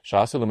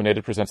Shas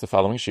Illuminated presents the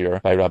following shir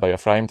by Rabbi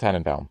Ephraim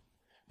Tanenbaum.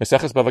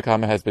 Maseches Bava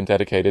Kama has been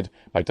dedicated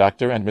by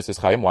Dr. and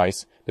Mrs. Chaim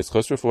Weiss,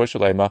 B'schus Refuah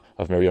Shalema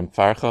of Miriam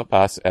Farcha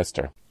Bas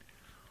Esther.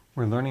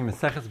 We're learning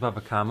Maseches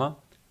Bava Kama,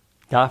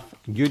 Daf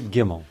Yud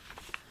Gimel.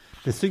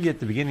 The sugya at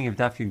the beginning of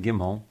Daf Yud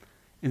Gimel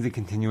is a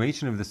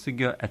continuation of the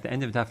sugya at the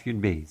end of Daf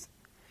Yud Beis.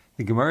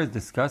 The Gemara is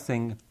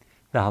discussing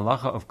the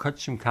halacha of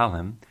Kachim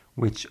Kalim,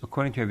 which,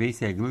 according to Rabbi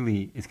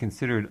Aglili, is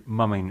considered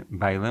Mamin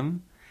Bailim,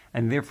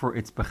 and therefore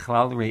it's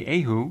Bechlal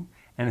Re'ehu,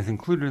 and is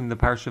included in the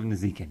parsha of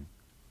Nezikin.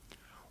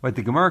 What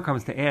the Gemara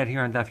comes to add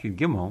here on Daf Yud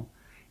Gimel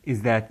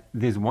is that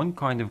there's one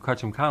kind of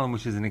Kachim Kalim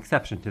which is an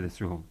exception to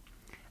this rule,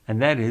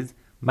 and that is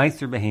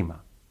Meiser Behema.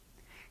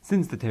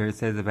 Since the Torah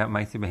says about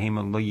Meiser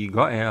Behema Lo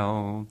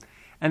Yigoel,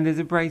 and there's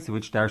a brayse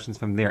which darshans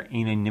from there,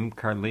 Einay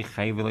Nimkar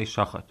Lechai V'Lei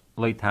Shachat,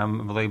 Lei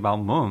Tam V'Lei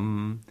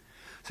Balmum.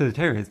 So the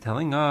Torah is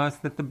telling us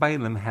that the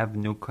Bailim have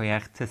no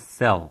koyach to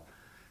sell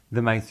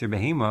the Meiser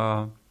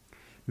Behema.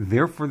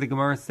 Therefore, the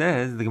Gemara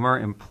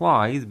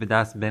implies,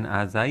 B'das ben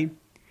Azai,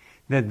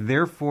 that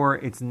therefore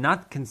it's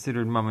not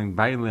considered Mamin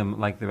Bailim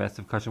like the rest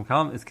of Kachim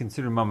Kalim, it's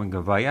considered Mamin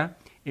Gavaya.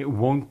 It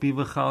won't be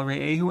L'chal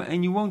Re'ehu,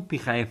 and you won't be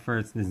Chayav for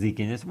its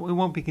Nezikin. It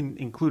won't be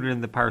included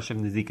in the Parsha of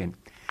Nezikin.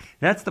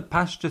 That's the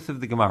pashtus of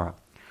the Gemara.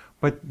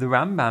 But the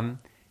Rambam,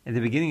 at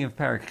the beginning of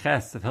Parak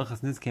Ches of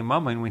Hilchas Nizkei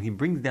Mamin, when he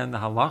brings down the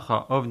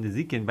halacha of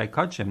Nezikin by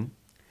Kachim,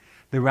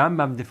 the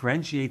Rambam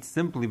differentiates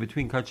simply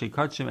between Kachim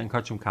Kachim and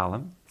Kachim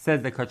Kalim.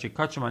 Says that Kachim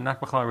Kachim are not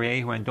B'chal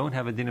Re'ehu and don't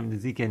have a din of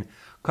Nezikin.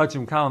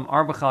 Kachim Kalim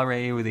are B'chal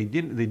Re'ehu, they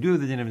do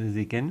have the din of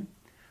Nezikin,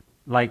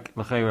 like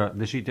L'chayra,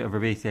 the Shita of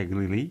Rabbi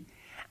Galili.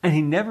 And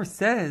he never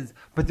says,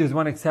 but there's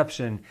one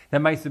exception,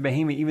 that Meiser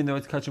Behema, even though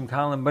it's Kachim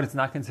Kalim, but it's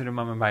not considered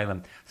Mamin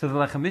Bailim. So the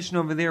Lechem Mishnah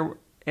over there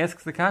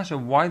asks the Kasha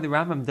why the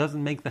Rambam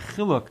doesn't make the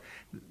chiluk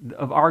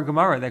of our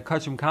Gemara, that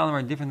Kachim Kalim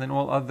are different than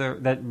all other,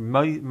 that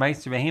Meiser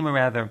Behema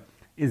rather,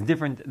 is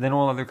different than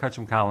all other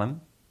Kachim Kalim.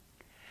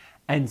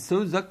 And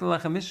so Zok the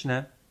Lechem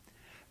Mishnah,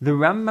 the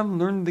Rambam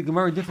learned the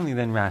Gemara differently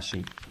than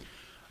Rashi.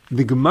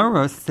 The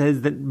Gemara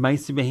says that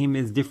Meiser Behema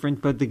is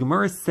different, but the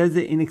Gemara says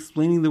it in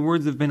explaining the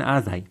words of Ben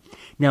Azai.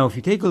 Now, if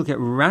you take a look at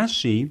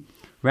Rashi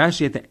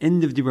at the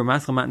end of Dibur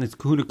Maschal Matnas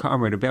Kuhuda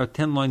Ka'amrit, about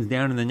 10 lines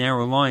down in the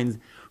narrow lines,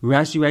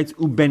 Rashi writes,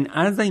 "Uben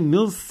Azai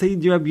mil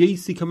seidir Rabbi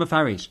Yosi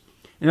kamafarish."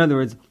 In other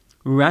words,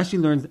 Rashi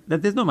learns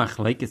that there's no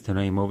machlekes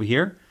tanoim over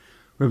here.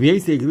 Rabbi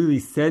Yosi clearly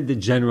said the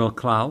general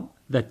klal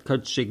that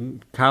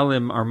Kachim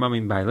Kalim are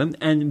Mamin Bailim,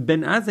 and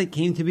Ben Azai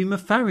came to be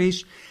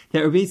mafarish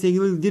that Rabbi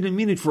Yosi didn't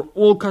mean it for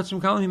all Kachim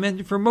Kalim, he meant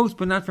it for most,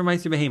 but not for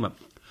Meiser Behema.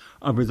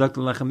 Abrazak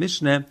Lechem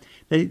Mishnah,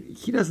 that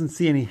he doesn't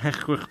see any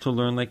hechrich to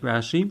learn like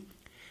Rashi.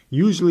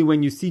 Usually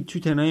when you see two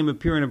Tanaim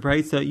appear in a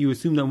braysa, you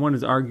assume that one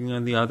is arguing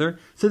on the other.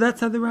 So that's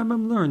how the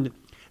Rambam learned.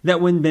 That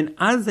when Ben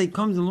Azai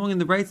comes along in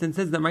the braysa and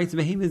says that Meiser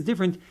Behema is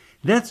different,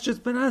 that's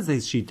just Ben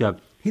Azai's shita.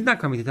 He's not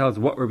coming to tell us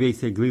what Rabbi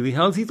Glili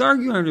holds, he's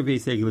arguing on Rabbi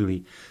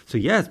Glili. So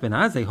yes, Ben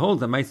Azai holds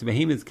that Meiser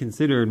Behema is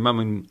considered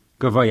Mamin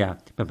Gavaya,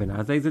 but Ben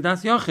Azai is a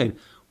Das Yochid.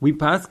 We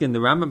paskin, the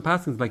Rambam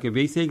paskins like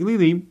Rabbi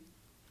Glili,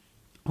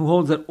 who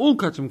holds that all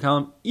Kachim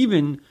Kalim,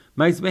 even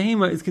Meiser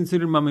Behema, is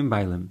considered Mamin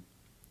Bailim.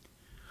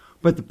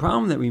 But the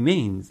problem that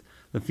remains,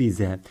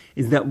 Lafizeh,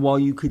 is that while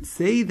you could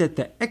say that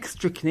the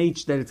extra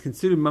knach that it's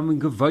considered Mamin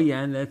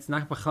Gavaya and that's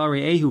not B'chal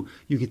Re'ehu,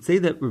 you could say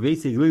that Rabbi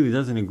Glili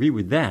doesn't agree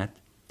with that.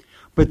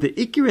 But the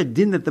Ikra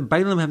din that the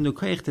Bailam have no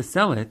koyach to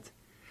sell it,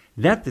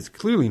 that is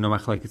clearly no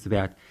machlekes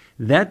about.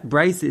 That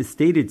brayse is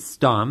stated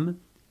stam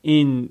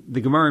in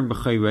the Gemara in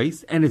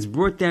B'chayreis, and it's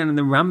brought down in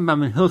the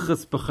Rambam in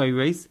Hilchas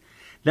B'chayreis.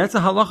 That's a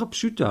halacha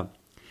pshuta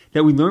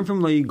that we learn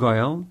from Lo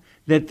Yigoel,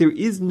 that there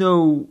is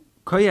no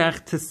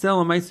koyach to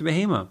sell a Meiser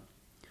Behema.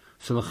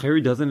 So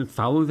l'cheri, doesn't it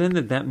follow then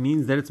that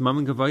means that it's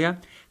Mamin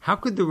Gavaya? How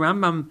could the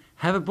Rambam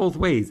have it both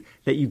ways?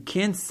 That you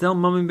can't sell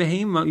Mamin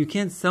Behema, you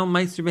can't sell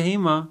Meiser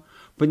Behema,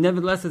 but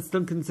nevertheless it's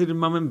still considered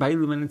Mamin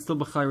Bailim and it's still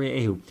B'chal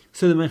Re'ehu.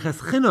 So the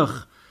Menchas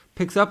Chinuch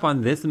picks up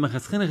on this. The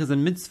Menchas Chinuch is a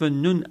mitzvah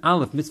nun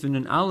aleph. Mitzvah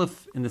nun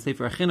aleph in the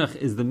Sefer Chinuch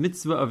is the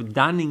mitzvah of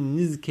daning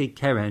nizkei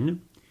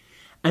keren.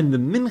 And the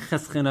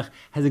Minchas Chinuch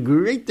has a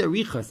great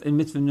arichas in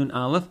Mitzvah Nun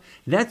Aleph.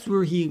 That's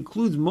where he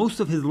includes most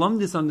of his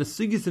lumdis on the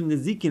sugis of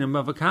Nezikin and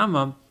Bava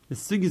Kama, the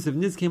sugis of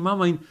Nizkei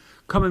Mamin,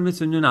 come in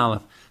Mitzvah Nun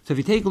Aleph. So if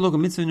you take a look at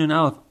Mitzvah Nun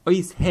Aleph,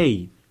 Ois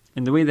Hey,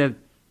 and the way that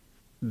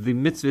the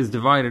mitzvah is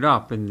divided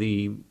up in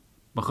the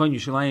Bachon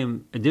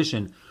Yushalayim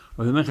edition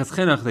of the Minchas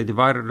Chinuch, they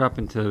divided it up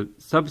into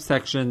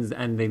subsections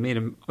and they made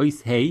him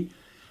Ois Hey.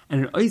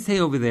 And in Ois Hey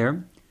over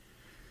there,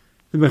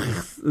 the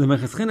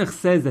Menchas Chinuch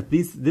says that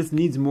this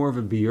needs more of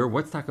a beer.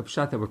 What's Takab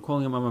Pshat that we're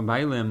calling him Mamin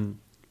Bailim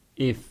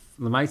if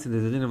L'maisa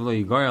there's a din of Lo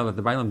Yigoyal that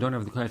the Bailim don't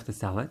have the koyach to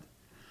sell it?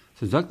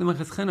 So Zok the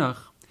Menchas Chinuch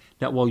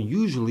that while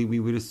usually we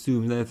would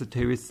assume that if the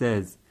Torah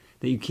says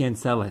that you can't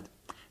sell it,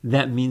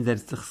 that means that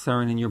it's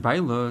chsaron in your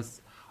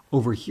bailos.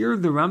 Over here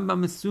the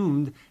Rambam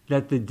assumed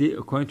that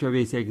according to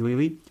Rabbi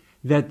Galili,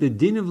 that the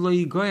din of Lo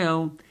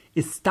Yigoyal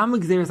is stam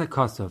gzeres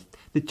hakosov.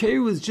 The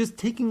Torah was just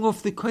taking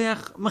off the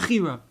koyach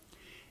machira.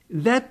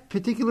 That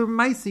particular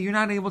maisa you're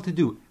not able to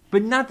do.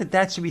 but not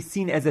that should be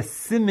seen as a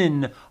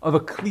siman of a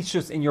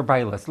klishus in your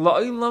bailas.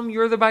 La'ilam,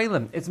 you're the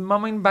bailim. It's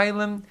mamin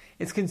bailim.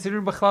 It's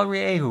considered b'chlal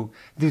re'ehu.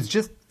 There's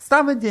just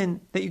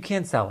stamadin that you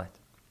can't sell it.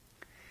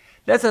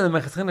 That's how the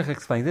Minchas Chinuch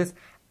explains this.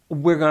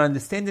 We're going to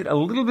understand it a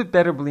little bit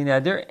better, B'li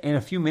Neder, in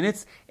a few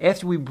minutes,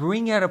 after we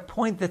bring out a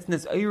point that's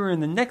nes'ayur in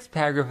the next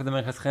paragraph of the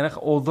Minchas Chinuch,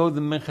 although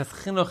the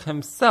Minchas Chinuch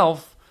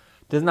himself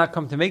does not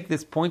come to make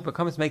this point, but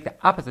comes to make the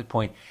opposite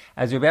point,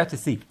 as you're about to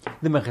see.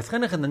 The Minchas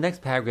Chinuch in the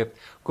next paragraph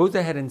goes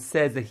ahead and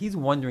says that he's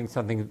wondering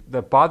something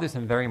that bothers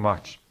him very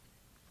much.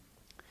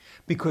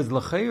 Because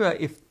l'chayra,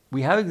 if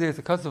we have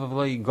the custom of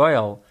lo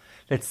yigoyel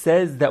that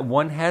says that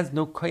one has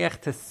no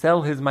koyach to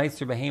sell his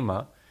meiser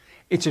behema,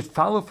 it should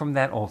follow from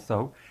that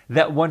also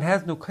that one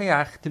has no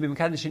koyach to be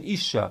mekadosh an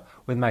isha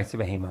with meiser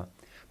behema,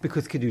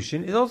 because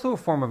kedushin is also a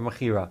form of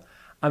mechira.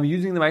 I'm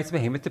using the meiser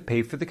behema to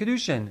pay for the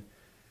kedushin.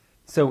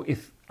 So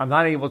if I'm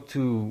not able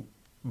to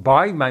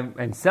buy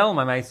and sell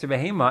my meiser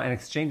behema and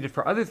exchange it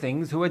for other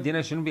things, hu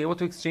adina shouldn't be able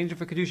to exchange it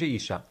for kedusha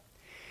isha.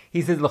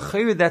 He says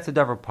l'chayr, that's a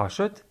davar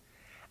pashut.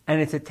 And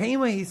it's a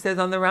tema, he says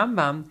on the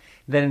Rambam,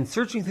 that in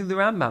searching through the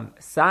Rambam,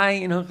 Sai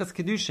in Hilchas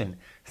Kedushin,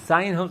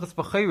 Sai in Hilchas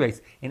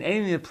B'chayres, in any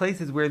of the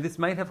places where this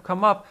might have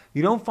come up,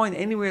 you don't find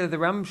anywhere that the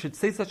Rambam should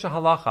say such a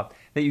halacha,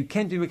 that you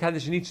can't do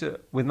Mekadosh Nisha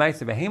with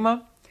Ma'aser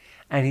Behema.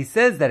 And he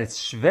says that it's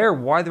shver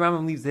why the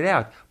Rambam leaves it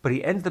out, but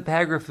he ends the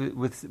paragraph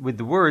with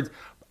the words,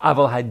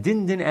 Aval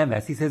hadin din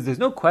emes. He says there's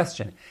no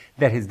question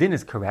that his din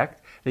is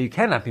correct, that you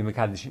cannot be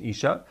Mekadosh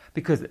Isha,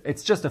 because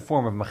it's just a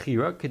form of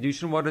Mechira.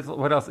 Kedushin,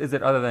 what else is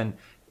it other than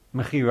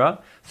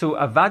Mechira? So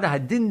avada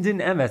hadin din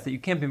emes, that you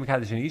can't be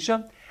mekadosh an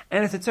isha,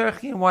 and it's a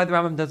tzarachin why the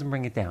Rambam doesn't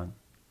bring it down.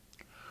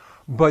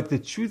 But the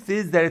truth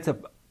is that it's a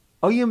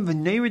oyim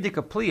v'neiredik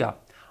apliya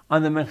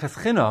on the Minchas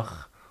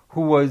Chinuch,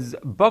 who was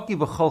baki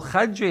b'chol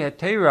chadrei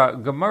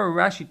hatera, Gemara,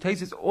 Rashi,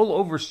 Taisus, all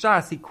over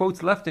Shas. He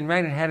quotes left and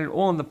right and had it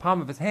all in the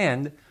palm of his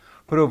hand.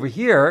 But over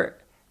here,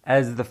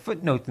 as the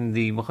footnote in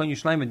the Mechon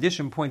Yerushalayim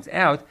edition points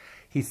out,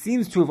 he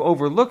seems to have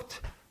overlooked,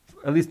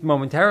 at least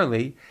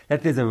momentarily,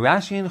 that there's a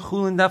Rashi in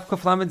Chulin Daf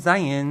Kaf Lamed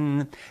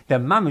Zayin that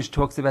Mamish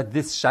talks about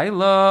this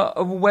shaila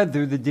of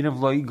whether the din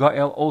of Lo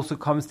Yigael also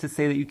comes to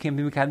say that you can't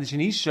be Mekadosh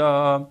an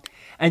Isha.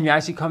 And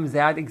Rashi comes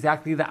out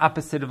exactly the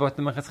opposite of what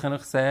the Minchas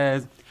Chinuch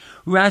says.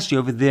 Rashi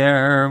over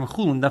there,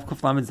 Chulin Daf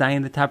Kaf Lamed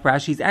Zayin, the top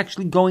Rashi, is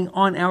actually going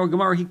on our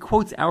Gemara. He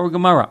quotes our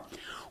Gemara,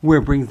 where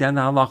it brings down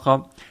the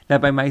halacha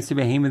that by Ma'aser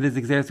Behema there's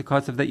exeris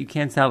HaKosav that you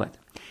can't sell it.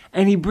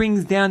 And he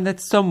brings down that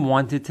some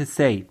wanted to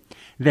say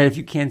that if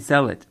you can't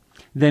sell it,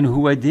 then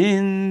hu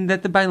adin,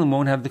 that the Bailam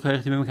won't have the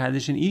koyach to be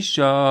mekadosh an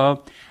isha.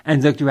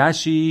 And Dr.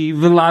 Rashi,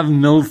 v'lav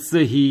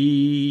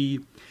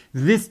milsahi.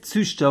 This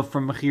tzushta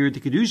from Mechira to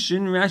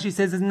Kedushin, Rashi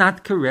says is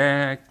not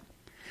correct.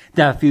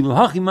 Da'afilu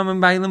hachi mamam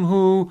Bailam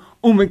hu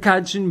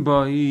umekadshin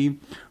boy.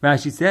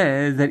 Rashi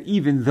says that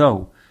even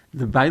though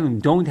the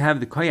Bailam don't have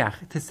the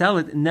koyach to sell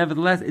it,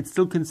 nevertheless it's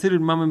still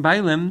considered mamam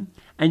Bailam,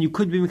 and you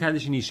could be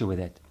mekadosh an isha with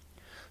it.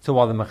 So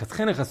while the Minchas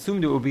Chinuch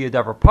assumed it would be a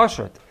davar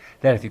pashut,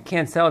 that if you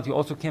can't sell it, you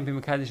also can't be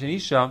Mekadosh an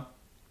Isha,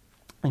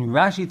 and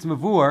Rashi it's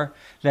Mavur,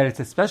 that it's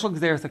a special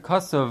Gzeres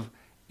HaKosav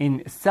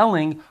in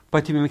selling,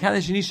 but to be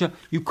Mekadosh an Isha,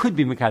 you could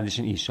be Mekadosh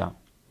an Isha.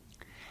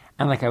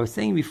 And like I was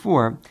saying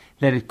before,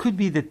 that it could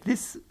be that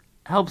this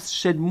helps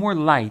shed more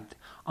light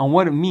on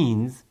what it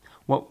means,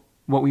 what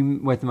the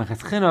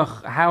Minchas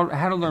Chinuch, how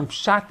to learn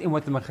Pshat in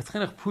what the Minchas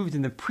Chinuch proved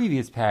in the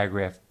previous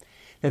paragraph,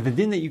 that the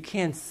din that you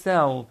can't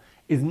sell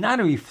is not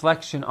a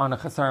reflection on a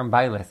chasar and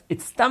bailes.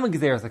 It's stomach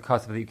gzeres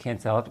HaKosav that you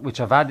can't sell it, which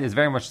Avad is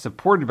very much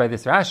supported by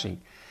this Rashi.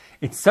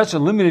 It's such a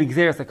limited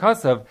gzeres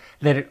HaKosav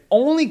that it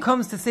only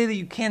comes to say that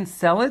you can't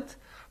sell it,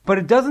 but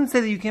it doesn't say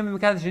that you can't be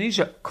mekadosh an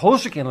isha. Kol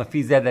shekin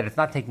lefi zeh, that it's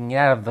not taking it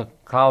out of the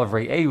klal of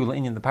re'ehu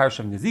l'inyan the parish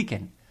of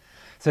Nezikin.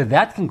 So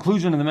that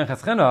conclusion of the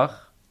Minchas Chinuch,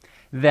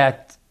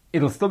 that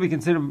it'll still be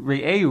considered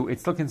re'ehu,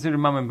 it's still considered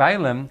mam and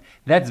bailim,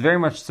 that's very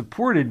much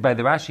supported by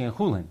the Rashi and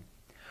Chulin.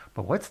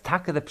 But what's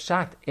taka the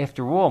pshat?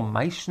 After all,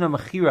 Maishna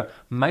Mechira,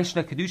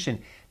 Maishna Kedushin,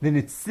 the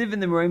Nitziv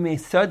in the Merei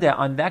Sada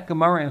on that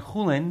Gemara and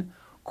Chulin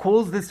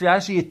calls this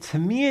Rashi a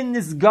Tamiyah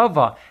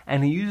Nisgava,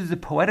 and he uses a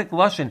poetic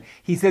lashon.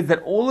 He says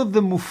that all of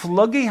the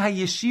Muflagei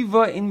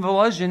HaYeshiva in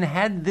Volozhin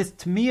had this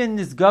Tamiyah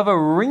Nisgava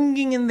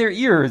ringing in their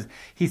ears,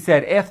 he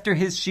said, after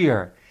his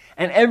shir.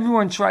 And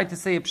everyone tried to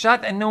say a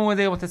pshat, and no one was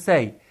able to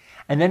say.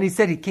 And then he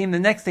said, he came the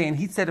next day and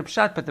he said a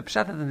pshat, but the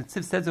pshat that the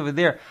Netziv says over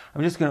there,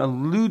 I'm just going to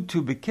allude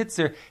to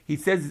Bekitzer, he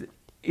says,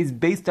 is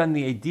based on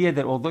the idea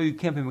that although you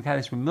can't be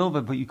Mekadosh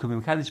b'milva, but you can be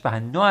Mekadosh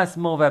b'hanoas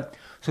milva.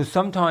 So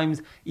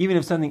sometimes, even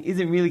if something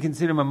isn't really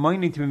considered a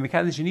mining to be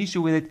Mekadosh an Isha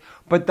with it,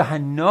 but the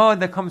hanoah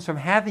that comes from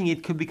having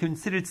it could be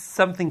considered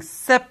something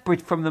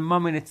separate from the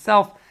mammon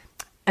itself.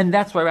 And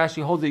that's why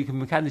Rashi holds that you can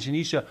be Mekadosh an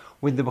Isha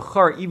with the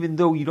Bechar, even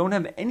though you don't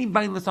have any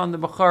bailas on the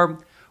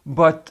Bechar,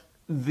 but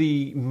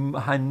the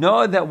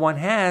hana that one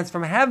has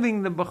from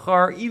having the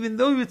bachar, even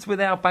though it's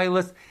without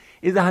bailas,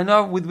 is a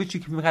hana with which you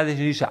can be mekadosh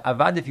an isha.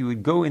 Avad, if you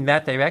would go in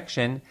that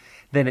direction,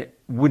 then it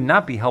would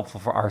not be helpful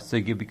for our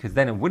sugya, because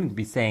then it wouldn't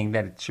be saying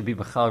that it should be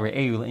b'chal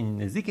re'eil in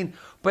nezikin.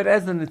 But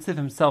as the Netziv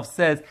himself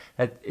says,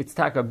 that it's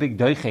taka a big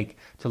doichek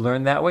to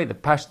learn that way. The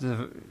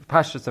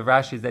pashtus of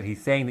Rashi is that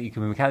he's saying that you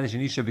can be mekadesh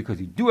and isha because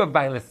you do have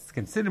bailis. It's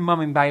considered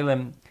mamim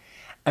bailim.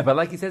 But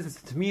like he says,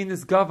 it's to me in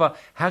this gava,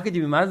 how could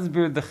you be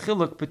mazbir the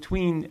chiluk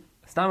between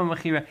stama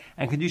mechira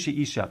and kedusha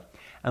isha?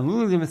 And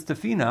lulav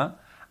mistafina,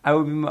 I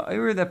would be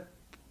ma'ir that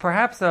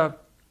perhaps an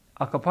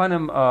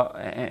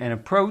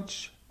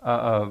approach,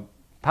 a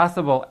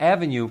possible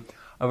avenue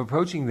of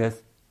approaching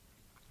this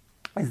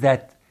is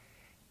that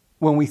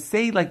when we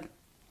say, like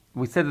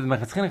we said that the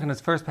Mechas Chinuch in his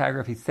first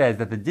paragraph, he says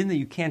that the din that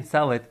you can't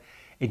sell it,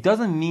 it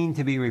doesn't mean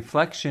to be a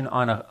reflection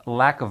on a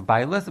lack of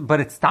bailus, but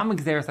it's stam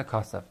gzeres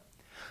hakasav.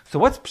 So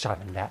what's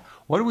pshat in that?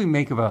 What do we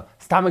make of a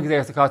stam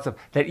gzeres hakasav?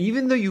 That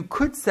even though you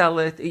could sell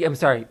it,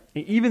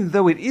 even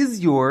though it is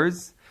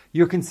yours,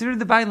 you're considered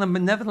the bailam,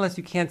 but nevertheless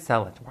you can't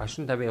sell it. Why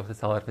shouldn't I be able to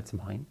sell it if it's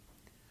mine?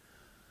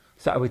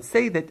 So I would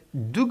say that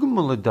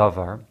dugmul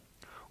davar,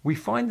 we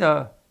find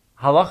a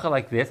halacha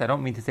like this. I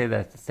don't mean to say that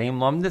it's the same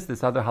lamdus.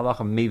 This other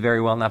halacha may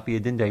very well not be a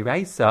din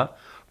deraisa,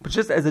 but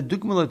just as a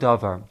dugmul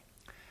davar,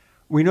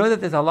 we know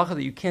that there's a halacha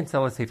that you can't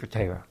sell a sefer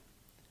Torah.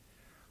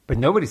 But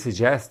nobody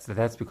suggests that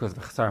that's because of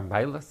the chasar and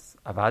bailas.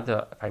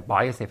 Avada, if I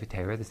buy a sefer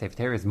Torah, the sefer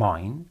Torah is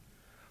mine,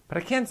 but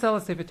I can't sell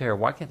a sefer Torah.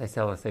 Why can't I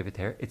sell a sefer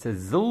Torah? It's a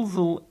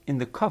zilzul in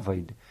the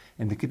kavod,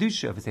 in the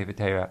kedusha of a sefer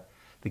Torah.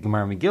 The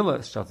Gemara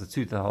Megillah tells us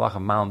the halacha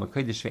mal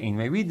mekodesh ve'ein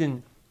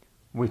meridin,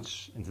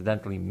 which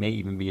incidentally may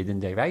even be a din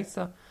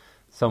deraisa.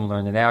 Some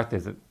learn it out.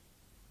 There's a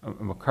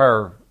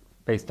makar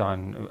based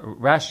on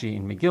Rashi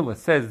in Megillah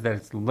says that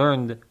it's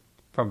learned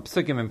from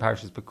psukim in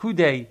Parshas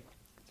Pekudei.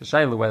 It's a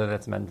shayla whether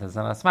that's meant as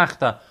an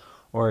asmachta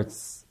or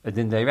it's a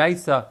din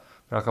deraisa.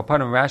 But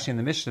Acharonim Rashi in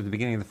the Mishnah at the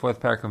beginning of the fourth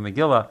paragraph of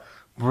Megillah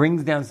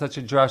brings down such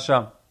a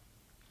drasha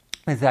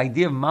as the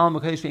idea of mal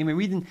mekodesh ve'ein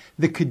meridin.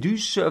 The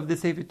kedusha of the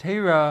sefer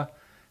Torah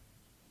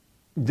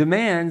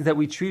demands that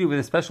we treat it with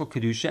a special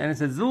kedusha, and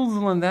it's a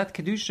zilzul in that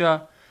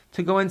kedusha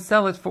to go and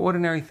sell it for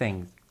ordinary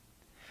things.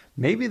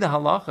 Maybe the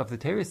halacha of the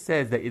Torah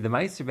says that the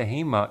meiser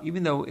behema,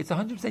 even though it's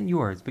 100%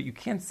 yours, but you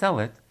can't sell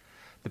it,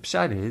 the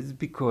pshat is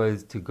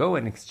because to go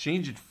and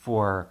exchange it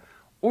for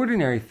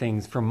ordinary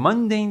things, for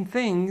mundane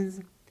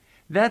things,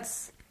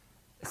 that's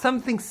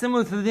something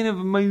similar to the din of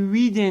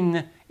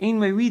meiridin, ein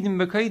meiridin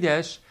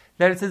b'kodesh,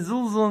 that it's a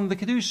zilzul in the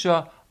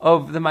kedusha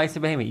of the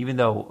meiser behema, even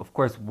though, of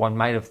course, one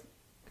might have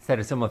said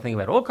a similar thing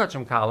about all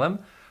kachim kalim.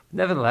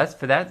 Nevertheless,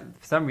 for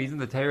some reason,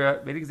 the Torah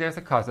made exeres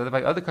a kasa.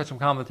 By other kachim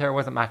kalim, the Torah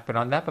wasn't makbid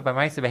on that, but by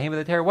ma'aser behema,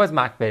 the Torah was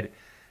makbid.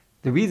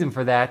 The reason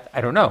for that,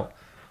 I don't know.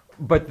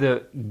 But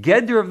the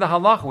geder of the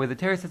halacha, where the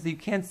Torah says that you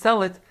can't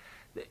sell it,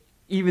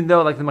 even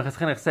though, like the Mechas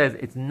Chinuch says,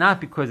 it's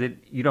not because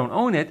you don't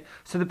own it,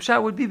 so the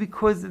pshat would be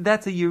because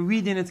that's a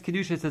yerid in its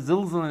kedusha, it's a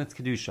zilzul in its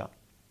kedusha.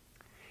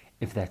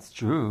 If that's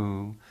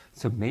true,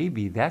 so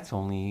maybe that's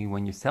only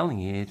when you're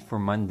selling it for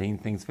mundane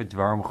things, for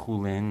dvarim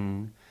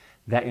chulin,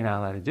 that you're not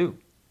allowed to do.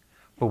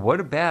 But what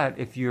about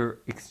if you're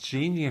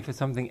exchanging it for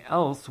something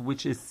else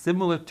which is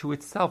similar to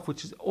itself,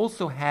 which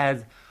also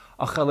has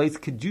a chalais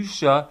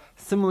kedusha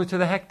similar to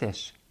the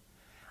hekdesh?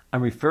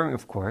 I'm referring,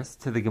 of course,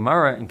 to the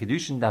Gemara in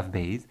Kedushin Daf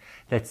Beis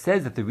that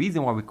says that the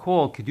reason why we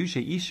call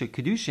Kedusha Isha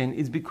Kedushin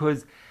is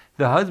because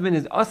the husband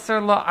is asar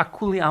la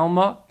akuli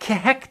alma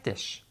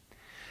kehekdesh.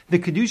 The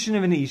Kedushin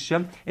of an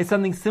Isha is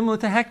something similar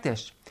to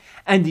hekdesh.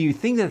 And do you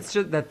think that's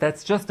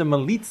just a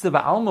malitza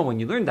ba'alma? When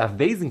you learn Daf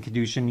Beis in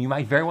Kedushin, you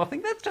might very well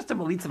think that's just a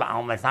malitza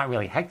ba'alma. It's not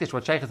really hektish.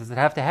 What shaykhs does it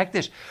have to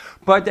hektish?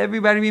 But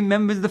everybody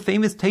remembers the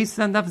famous taste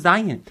on Daf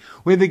Zayin,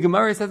 where the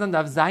Gemara says on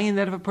Daf Zayin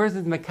that if a person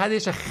is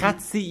mekadesh a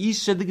chatzi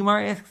isha, the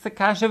Gemara asks a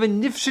kasha of a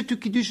nifshe to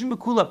Kedushin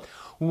mekula.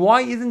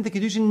 Why isn't the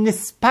Kedushin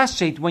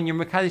nispashet when you're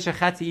mekadesh a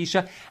chatzi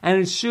isha,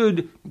 and it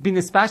should be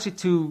nispashet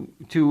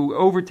to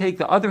overtake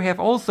the other half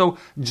also,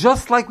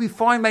 just like we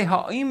find by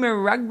ha'imer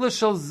ragla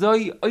shel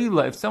zoi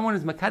oila. If someone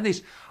is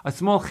mekadesh a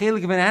small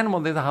chelik of an animal,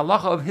 there's a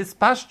halacha of his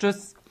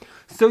pashtus.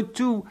 So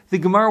too, the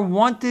Gemara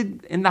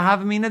wanted in the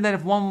Havamina that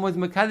if one was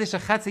mekadesh a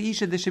chatzi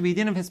isha, there should be a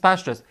din of his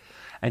pashtus.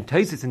 And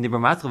Taisus in the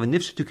Matzchav and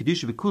Nifshe to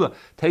Kedusha B'Kula,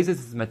 Taisus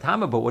is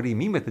matama, but what do you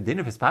mean with the din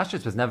of his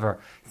pashtus was never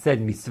said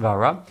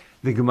misvara?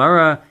 The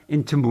Gemara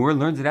in Tamur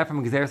learns it out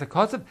from Gezeres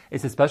HaKosav.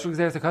 It's a special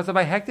Gezeres HaKosav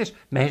by Hektish.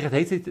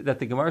 Mehechet that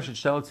the Gemara should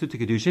shell it to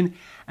Kedushin.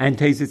 And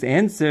Taisus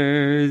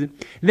answers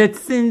that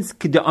since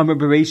K'da Amar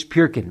Bereish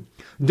Pirkin,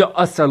 the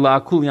Asar La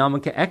Kuli Alma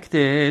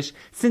Ke'ektish,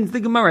 since the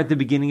Gemara at the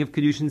beginning of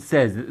Kedushin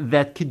says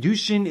that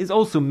Kedushin is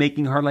also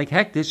making her like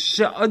Hektish,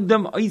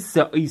 She'adam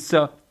Isa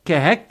Isa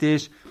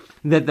Ke'hektish,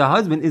 that the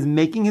husband is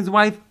making his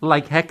wife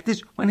like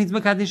hektish when he's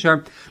mekadesh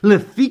her.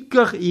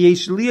 Lefikach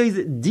yesh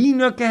liyaz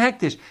dina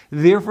kehektish.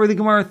 Therefore, the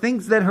Gemara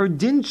thinks that her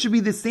din should be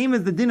the same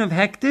as the din of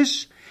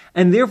hektish,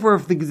 and therefore,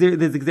 if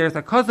there's exeres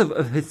hakasav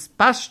of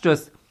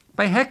hispashtus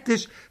by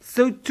hektish,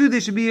 so too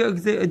there should be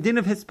a din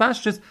of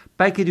hispashtus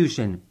by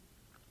kedushin.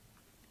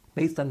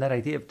 Based on that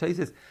idea of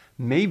Taisus,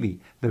 maybe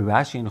the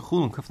Rashi in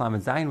Chul and Kuf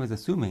Lamed Zayin was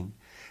assuming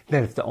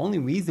that if the only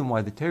reason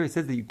why the Torah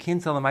says that you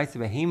can't sell a Ma'aseh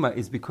Behema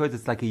is because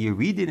it's like a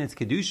Yerid in its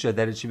Kedusha,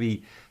 that it should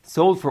be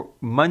sold for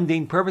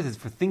mundane purposes,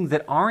 for things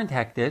that aren't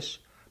hektish,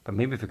 but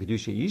maybe for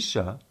Kedusha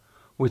Isha,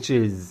 which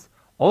is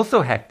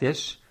also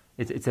hektish,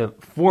 it's a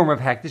form of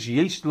hektish,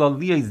 Yesh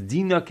Laliyah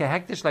Dina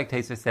Kehektish, like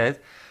Taisa says,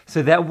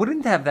 so that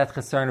wouldn't have that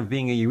chesron of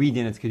being a Yerid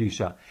in its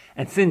Kedusha.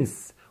 And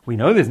since we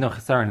know there's no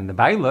chesron in the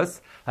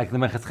Bailas, like the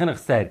Menches Chinuch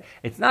said,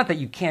 it's not that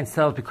you can't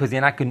sell it because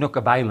you're not Genuk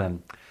a Bailim.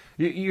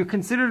 You're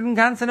considered in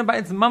Gansan a Bailim,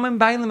 it's Mam and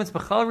Bailim, it's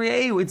Bechal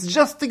Re'eu, it's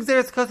just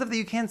Xeris Kosev that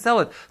you can't sell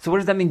it. So what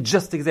does that mean,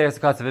 just Xeris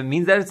Kosev? It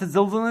means that it's a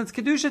Zilzal and it's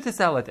Kedusha to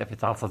sell it. If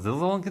it's also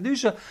Zilzal and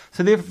Kedusha,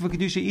 so therefore for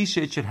Kedusha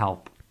Isha it should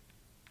help.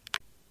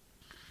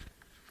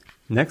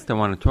 Next I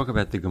want to talk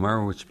about the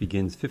Gemara, which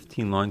begins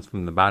 15 lines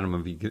from the bottom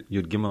of Yud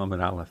Gimel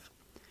Amud Aleph.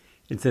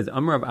 It says,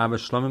 Amar Rav Abba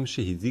Shlomim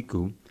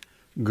Shehiziku,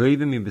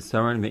 Goyve mi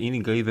Besaran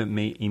ve'ini Goyve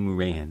me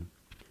Imurehen.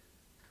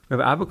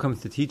 Rav Abba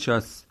comes to teach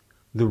us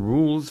the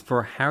rules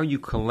for how you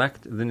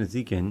collect the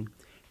Nezikin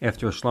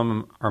after a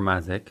Shlomim or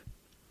Mazik,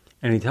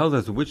 and he tells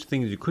us which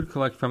things you could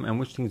collect from and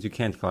which things you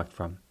can't collect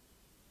from.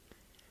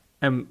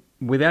 And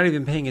without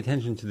even paying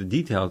attention to the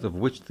details of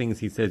which things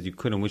he says you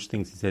could and which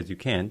things he says you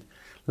can't,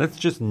 let's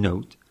just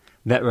note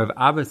that Rav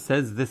Abba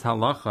says this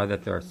halacha,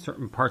 that there are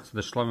certain parts of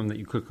the Shlomim that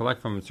you could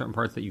collect from and certain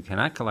parts that you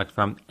cannot collect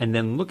from, and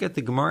then look at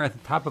the Gemara at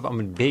the top of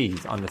Amud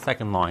Beis on the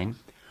second line,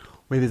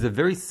 where there's a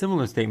very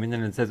similar statement,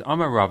 and it says,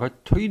 Amar Rava,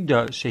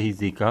 Toida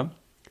Shehizika,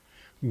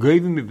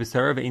 Goyvim mi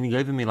Besara ve'ini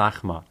Goyvim mi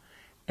Lachma.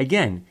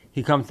 Again,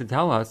 he comes to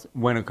tell us,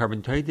 when a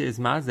carbon Toida is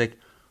mazik,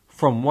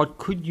 from what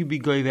could you be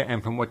Goyve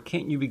and from what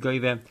can't you be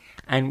Goyve.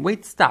 And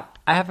wait, stop,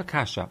 I have a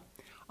kasha.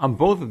 On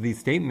both of these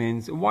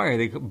statements, why are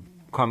they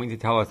coming to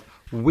tell us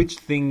which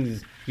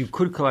things you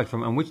could collect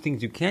from and which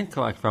things you can't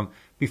collect from?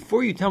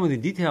 Before you tell me the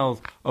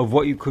details of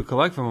what you could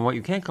collect from and what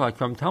you can't collect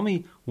from, tell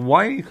me,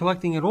 why are you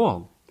collecting at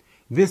all?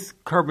 This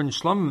carbon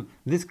shlom,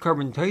 this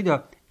carbon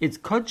toida, it's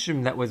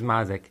kodshim that was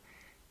mazik.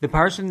 The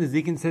parsha in the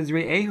Zikin says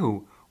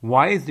re'ehu.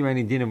 Why is there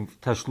any din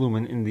of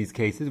tashlumin in these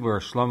cases where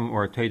a shlom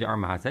or a toida are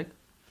mazik?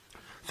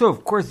 So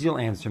of course you'll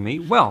answer me,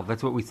 well,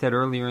 that's what we said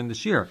earlier in the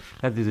shir,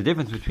 that there's a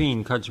difference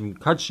between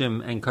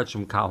kodshim and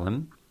kodshim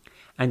kalim,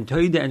 and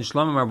toida and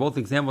shlomim are both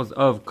examples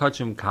of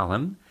kodshim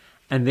kalim,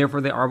 and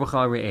therefore they are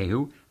b'chal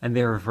re'ehu, and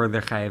therefore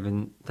they're chayav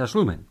in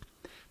tashlumin.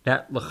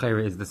 That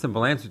l'chayre is the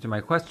simple answer to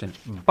my question.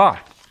 But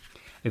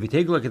if you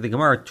take a look at the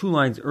Gemara 2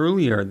 lines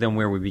earlier than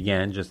where we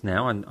began just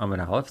now on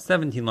Amud Aleph,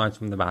 17 lines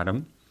from the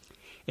bottom,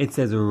 it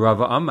says,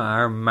 Rava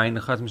Amar, my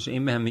nechas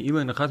m'she'im behem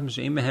me'ila, nechas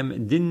m'she'im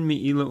behem din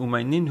me'ila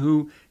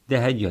u'mayninhu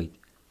dehedyot.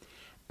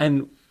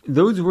 And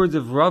those words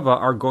of Rava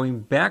are going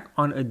back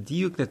on a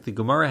diuk that the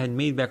Gemara had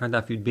made back on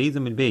Daf Yud Beis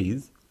and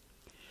Beis.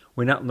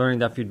 We're not learning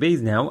Daf Yud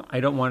Beis now. I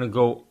don't want to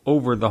go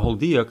over the whole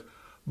diuk,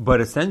 but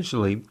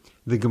essentially,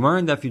 the Gemara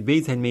in Daf Yud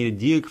Beis had made a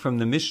diuk from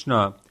the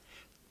Mishnah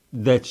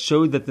that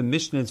showed that the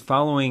Mishnah is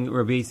following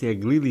Rabbi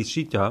Glili's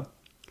Shita,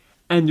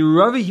 and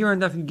Rava here on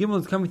Daf Yud Gimel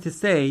is coming to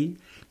say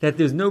that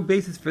there's no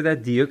basis for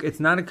that diuk, it's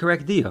not a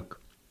correct diuk.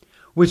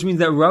 Which means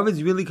that Rava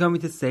is really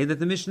coming to say that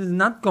the Mishnah is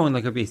not going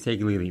like Rabbi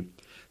Glili.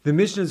 The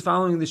Mishnah is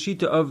following the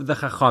Shita of the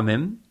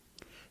Chachamim,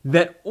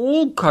 that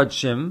all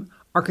Kodshim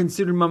are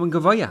considered Mammon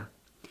Gavoya.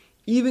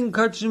 Even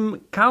Kodshim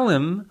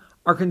Kalim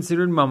are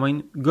considered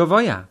Mammon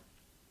Gavoya.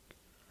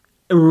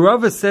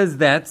 Rava says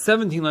that,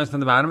 17 lines from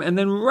the bottom, and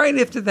then right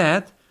after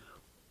that,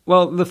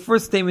 well, the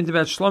first statement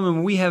about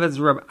Shlomim we have as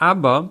Rab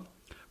Abba,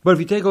 but if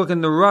you take a look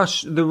in the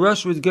Rush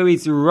was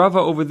Geretz Rava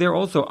over there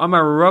also,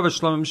 Amar Rava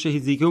Shlomim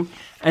Shehiziku,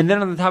 and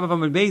then on the top of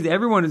Amud Beis,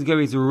 everyone is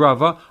Geretz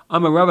Rava,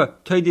 Amar Rava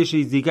Toideh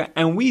Shehizika,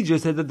 and we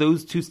just said that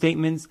those two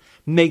statements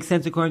make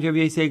sense according to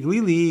Rabbi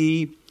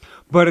Glili,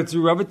 but it's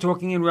Rava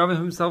talking, and Rava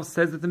himself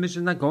says that the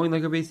mission is not going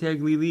like Rabbi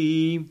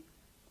Glili.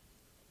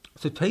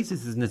 So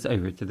Taisus is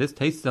Nisayr to this.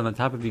 Taisus on the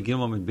top of Yigim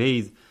Amud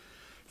Beis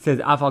says,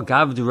 Afal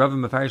Gav du Rava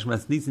Mefarish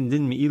Maslisin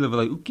Din Me'ila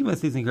V'lai Uki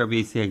Maslisin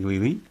Rabbi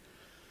Glili.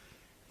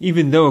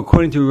 Even though,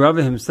 according to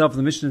Rava himself,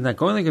 the mission is not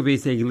going like Rabbi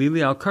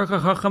Glili, Al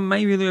Karcha Chacham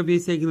Mai really Rabbi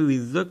Glili.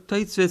 Zok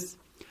Taisus,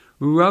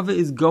 Rava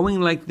is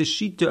going like the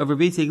Shita of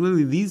Rabbi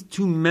Glili. These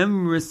two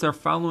members are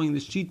following the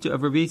Shita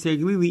of Rabbi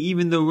Glili,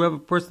 even though Rava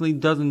personally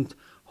doesn't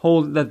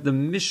hold that the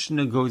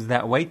Mishnah goes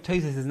that way.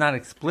 Taisus is not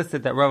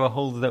explicit that Rava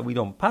holds that we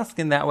don't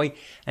paskin that way.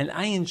 And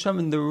Ayin Sham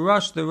in the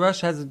Rush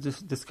has a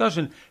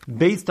discussion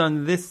based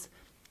on this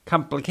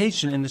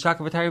complication in the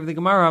Shakavatari of the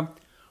Gemara,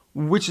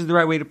 which is the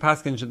right way to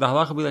paskin. Should the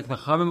halacha be like the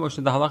Chamim or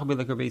should the halacha be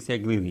like Rabbi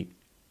Glili?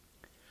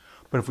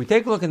 But if we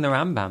take a look in the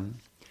Rambam,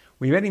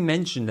 we already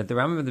mentioned that the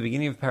Rambam at the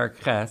beginning of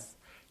Parak Ches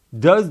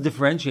does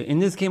differentiate, in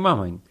this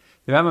Keimamin,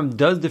 the Rambam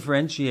does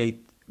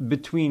differentiate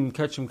between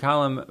Kachim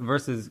Kalam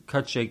versus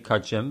Kachei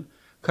Kachim.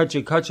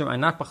 Kachei Kachim are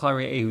not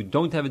Bachlari who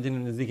don't have a din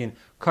in the Zikin.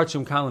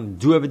 Kachim Kalim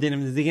do have a din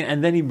in the Zikin.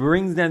 And then he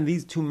brings down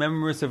these two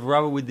members of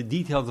Rava with the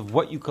details of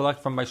what you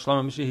collect from by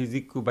Shlomim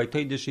Shehiziku, by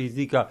Toida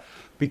Shehizika,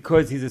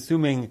 because he's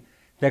assuming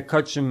that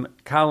Kachim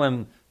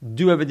Kalim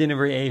do have a din of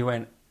Re'ehu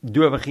and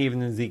do have a chiv in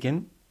the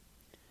Zikin.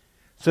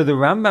 So the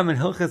Rambam in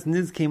Hilchas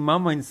Nizkei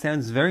Mamain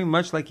sounds very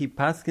much like he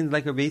paskins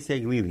like Rabbi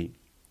Glili.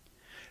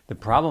 The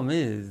problem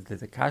is,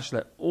 there's a kasha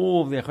that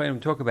all of the Acharonim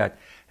talk about,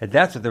 and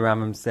that's what the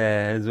Rambam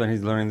says when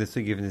he's learning the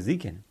sugya of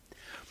Nezikin.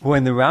 But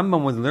when the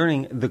Rambam was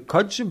learning the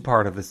Kodshim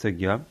part of the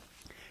sugya,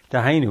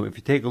 Dahainu, if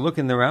you take a look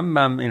in the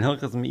Rambam in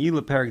Hilchas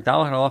Me'ila Perak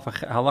Dalach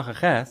Halacha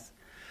Ches,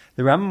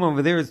 the Rambam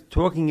over there is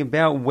talking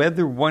about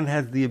whether one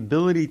has the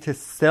ability to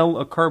sell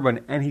a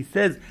korban, and he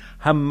says,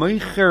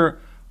 "Hamoicher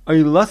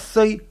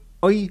oilasai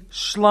oy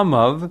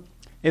shlamav."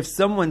 If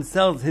someone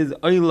sells his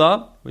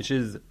oila, which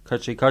is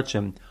kachei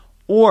kachim,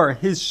 or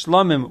his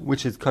shlamim,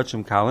 which is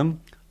kachim kalim,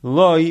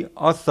 loy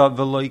asa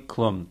veloy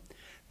klum.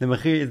 The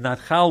mechir is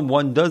not chal.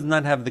 One does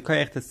not have the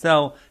koyach to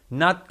sell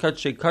not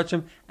kachei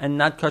kachim and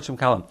not kachim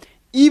kalim,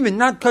 even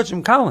not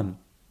kachim kalim.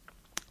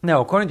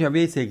 Now, according to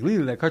Rabbi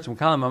Glili, that kachim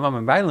kalim amam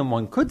and bailim,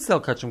 one could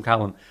sell kachim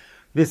kalim.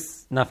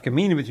 This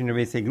nafkamina between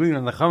Rabbi Glili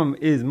and the Chamam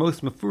is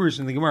most mafurish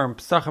in the Gemara in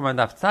Pesachim and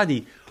Daf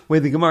Tzadi, where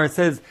the Gemara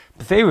says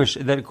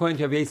beferish that according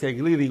to Rabbi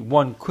Glili,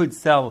 one could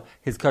sell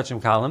his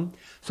kachim kalim.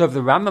 So if the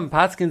Rambam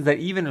paskins that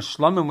even a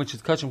shlamim, which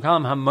is kachim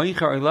kalim,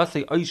 hamoicher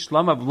oilasei oy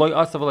shlamav loy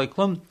asav loy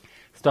klum,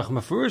 it's doch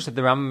mafurish that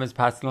the Rambam is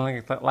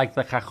paskin like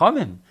the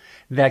Chachamim,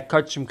 that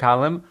kachim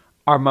kalim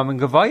are mammon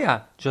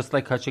gavaya, just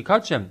like kachim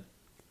kachim.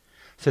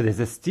 So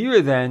there's a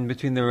steer then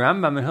between the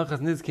Rambam and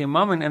Hilchas Nizkei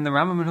Mammon and the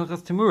Rambam and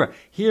Hilchas Temura.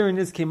 Here in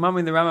Nizkei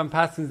Mammon, the Rambam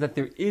passes that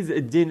there is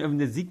a din of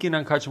Nezikin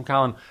on Kachim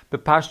Kalim,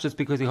 but just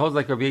because he holds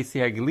like Rabbi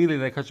Yisrael Galili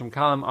that Kachim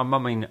Kalim are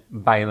Mammon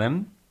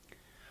Bailim.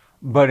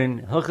 But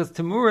in Hilchas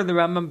Temura, the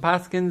Rambam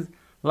paskins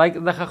like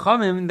the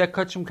Chachamim that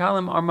Kachim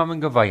Kalim are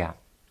Mammon Gavaya.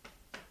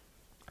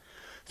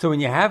 So when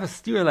you have a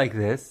steer like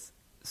this,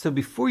 so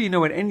before you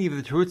know what any of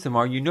the Terutzim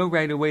are, you know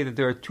right away that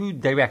there are two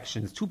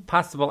directions, two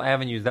possible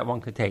avenues that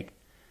one could take.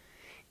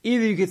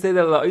 Either you could say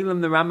that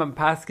La'ilam the Rambam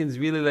Paskins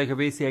really like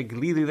Rabbi Yisrael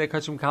Glili like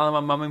Kachim Kalim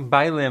Amamim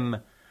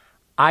Bailim.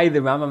 The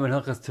Rambam and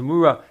Hilchas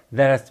Temura,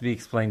 that has to be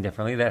explained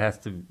differently.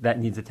 That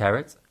needs a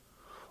teretz.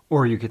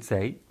 Or you could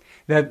say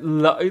that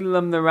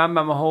La'ilam the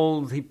Rambam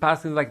holds he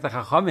Paskins like the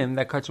Chachamim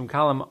that Kachim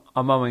Kalim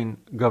Amamim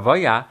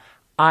Gavaya.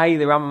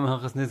 The Rambam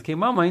and Hilchas Nizkei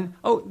Mammon.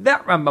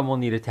 That Rambam will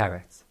need a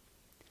teretz.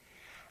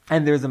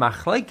 And there's a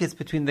machlekes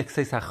between the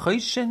Kseis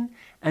HaChoshen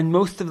and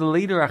most of the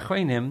later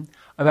Acharonim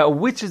about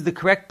which is the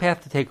correct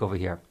path to take over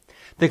here.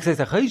 The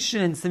Kseis HaChoshen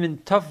in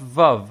Siman Tov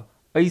Vav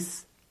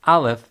Ois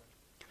Aleph,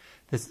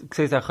 the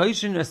Kseis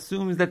HaChoshen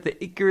assumes that the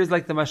Iker is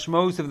like the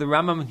mashmos of the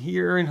Rambam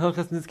here in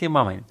Hilchas Nizkei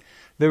Mammon.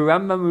 The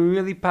Rambam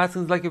really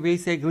passes like a Rabbi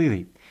Yisrael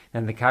Glili.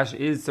 And the kash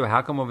is, so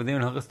how come over there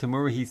in Hilchas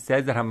Temura he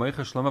says that Hamoicha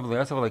Shlomav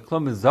L'Yasav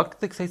L'Klum Zok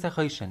the Kseis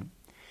HaChoshen,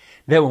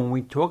 that when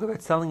we talk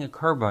about selling a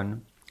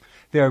korban,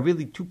 there are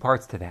really two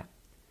parts to that.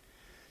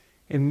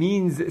 It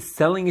means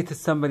selling it to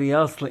somebody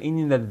else,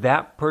 that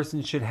that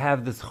person should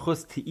have this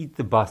chus to eat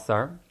the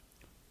basar.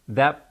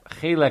 That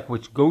chelek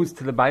which goes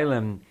to the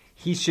bailim,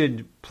 he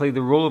should play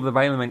the role of the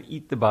bailim and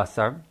eat the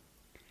basar.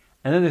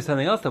 And then there's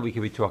something else that we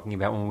could be talking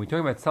about. When we talk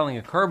about selling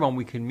a korban,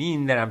 we could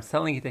mean that I'm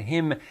selling it to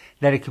him,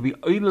 that it could be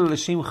oila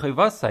l'shem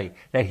chayvasai,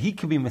 that he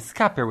could be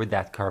miskaper with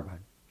that korban.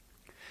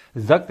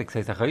 Zaktik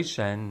says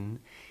a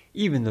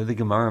even though the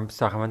Gemara in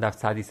Pesachim and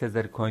Daf Tzadi says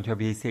that according to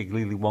Rabbi Yisrael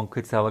Glili, one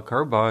could sell a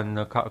korban,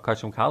 a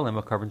kachim kalim,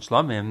 a korban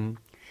shlamim,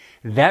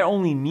 that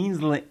only means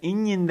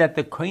le'inyan that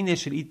the koine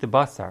should eat the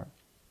basar.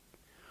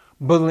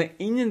 But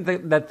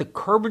le'inyan that the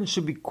korban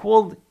should be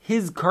called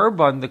his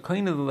korban, the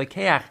koine of the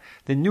lekeach,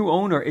 the new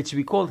owner, it should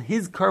be called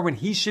his korban,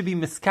 he should be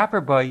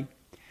miskaper by.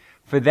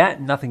 For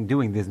that, nothing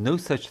doing. There's no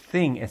such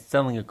thing as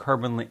selling a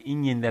korban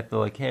le'inyan that the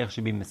lekeach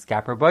should be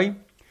miskaper by.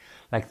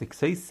 Like the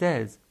Ksei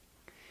says,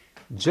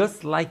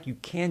 just like you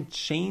can't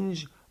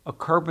change a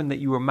korban that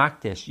you were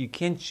makdesh, you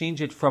can't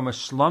change it from a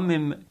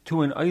shlamim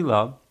to an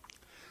oila,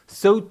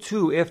 so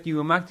too, after you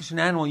were makdesh an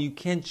animal, you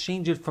can't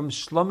change it from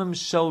shlamim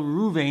shel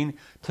Ruvain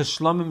to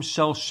shlamim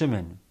shel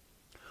Shimon.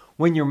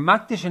 When you're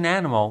makdesh an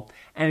animal,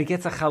 and it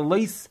gets a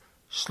chalais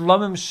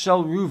shlamim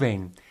shel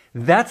Ruvain,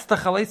 that's the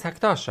chalais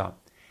hakdasha.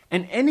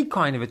 And any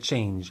kind of a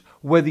change,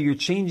 whether you're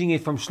changing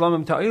it from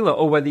shlamim to oila,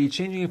 or whether you're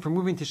changing it from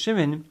Ruvain to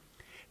Shimon,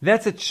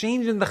 that's a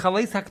change in the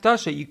chalais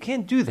hakdasha. You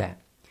can't do that.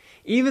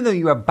 Even though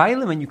you are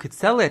bailim and you could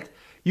sell it,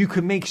 you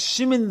could make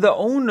Shimon the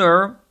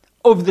owner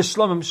of the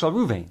shlamim shel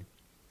Ruvain.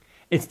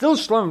 It's still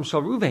shlamim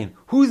shel Ruvain.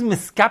 Who's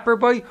miskaper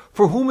by?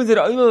 For whom is it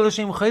oila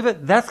l'shem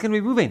chayva? That's going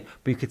to be Ruvain.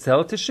 But you could sell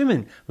it to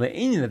Shimon.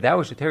 Le'inin that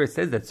which the Torah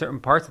says that certain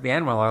parts of the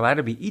animal are allowed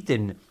to be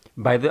eaten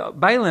by the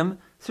bailim.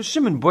 So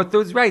Shimon bought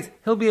those rights.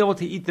 He'll be able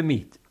to eat the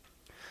meat.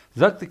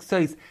 Zaktik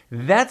says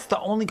that's the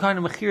only kind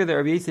of mechir that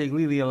Rabbi Yisrael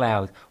Glili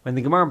allowed. When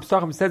the Gemara in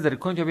Pesachim says that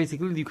according to Rabbi Yisrael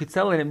Glili you could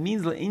sell it, it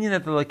means le'inyan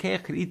that the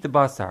lakeach could eat the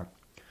basar.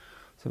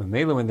 So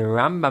Mela, when the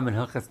Rambam in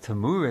Hilchas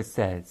Temura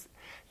says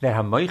that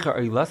hamoicha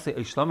oilase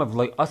oishlamav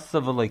loy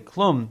asav loy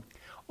klum,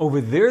 over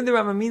there the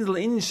Rambam means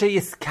le'inyan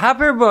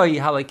sheyiskaper by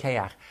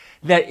halakeach,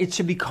 that it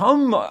should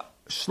become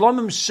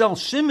Shlomim Shel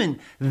Shimon,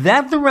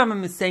 that the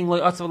Rambam is saying,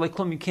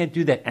 you can't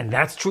do that. And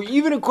that's true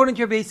even according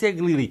to Rabbi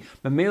Galili.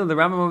 But the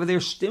Rambam over there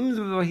stims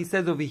with what he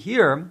says over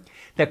here,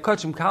 that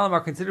Kachim Kalam are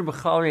considered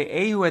B'chal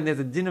Ehu, and there's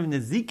a din of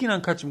Nezikin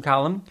on Kachim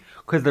Kalam,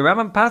 because the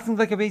Rambam passes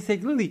like Rabbi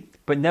Galili.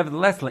 But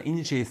nevertheless, the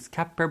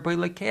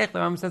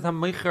Rambam says,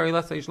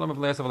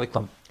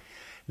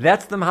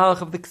 that's the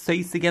Mahalach of the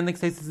Ksais. Again, the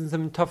Ksais is in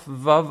some tough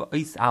Vav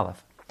Ois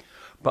Aleph.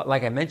 But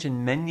like I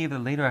mentioned, many of the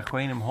later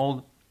Acharonim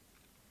hold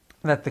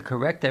that the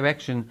correct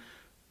direction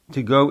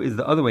to go is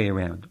the other way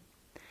around.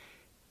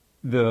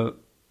 The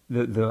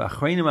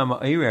Acharonim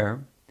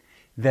Ama'ir,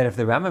 that if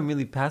the Rambam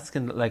really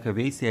paskin like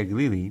Rabbi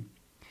Galili,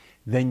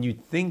 then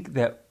you'd think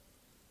that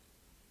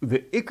the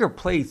Iker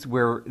place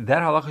where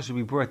that halacha should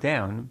be brought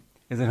down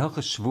is in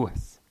Hilchas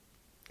Shavuos.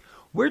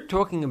 We're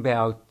talking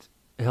about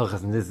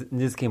Hilchas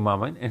Nizkei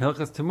Mammon and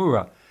Hilchas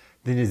Tamura,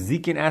 the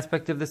Nizikin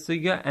aspect of the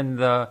sugya and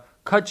the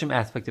Kachim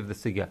aspect of the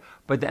sugya.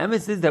 But the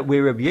emes is that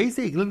where Rabbi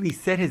Galili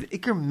said his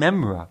Iker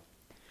Memra,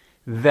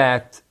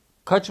 that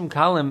Kachim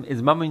Kalim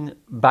is Mammon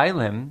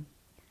Bailim,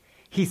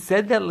 he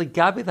said that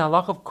Legabi the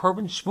halach of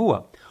Korban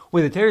Shvua,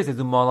 where the Torah says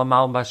Umala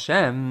Mal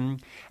Bashem,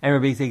 and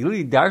Rabbi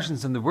Galili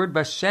darshans from the word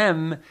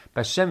Bashem.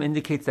 Bashem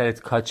indicates that it's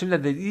Kachim,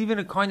 that there's even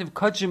a kind of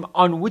Kachim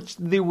on which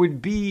there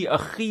would be a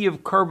Chi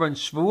of Korban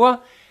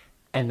Shvua.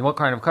 And what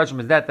kind of Kachim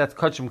is that? That's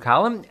Kachim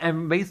Kalim.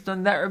 And based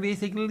on that, Rabbi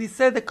Galili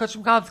said that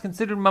Kachim Kalim is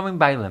considered Mammon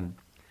Bailim.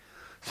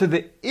 So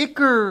the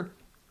Iker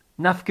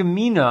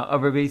Nafkamina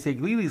of Rabbi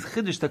Galili's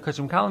Chiddush that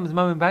Kachim Kalim is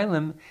Mammon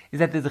Bailim is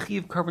that there's a Chi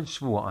of Korban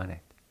Shvua on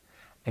it.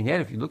 And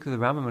yet, if you look at the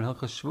Rambam in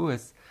Hilchos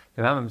Shavuos,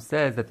 the Rambam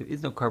says that there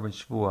is no Korban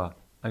Shvua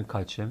on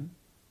Kachim,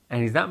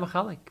 and he's not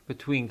machalik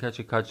between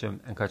Kachim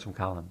and Kachim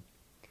Kalim.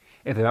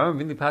 If the Rambam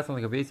really passed on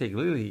like Rabbi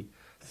Galili,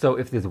 so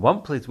if there's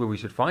one place where we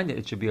should find it,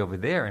 it should be over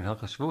there in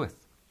Hilchos Shavuos.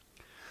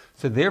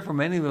 So therefore,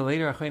 many of the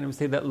later Acharonim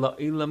say that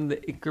La'ilam, the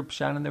Iker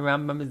Pshat in the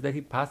Rambam, is that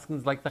he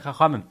paskins like the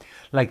Chachamim,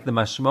 like the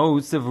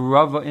Mashmos of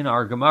Rava in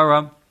our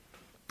Gemara.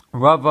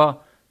 Rava,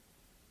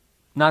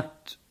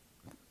 not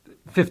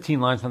 15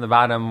 lines from the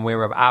bottom where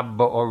Rav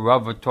Abba or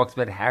Rava talks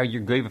about how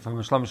you're gave from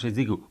Shlam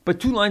Shezigu, but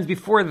 2 lines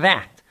before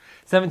that,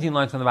 17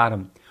 lines from the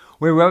bottom,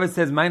 where Rava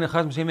says,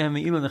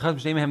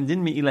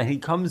 he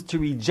comes to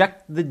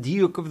reject the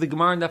diuk of the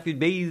Gemara and Daf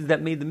Beis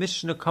that made the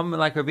Mishnah come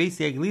like Rabbi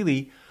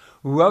Galili.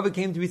 Rava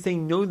came to be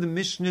saying, no, the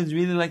Mishnah is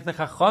really like the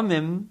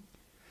Chachamim.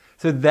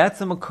 So that's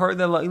a makar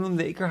that la'ilim,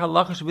 the Iker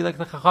halacha should be like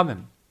the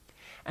Chachamim.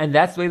 And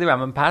that's the way the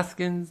Rambam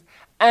paskins.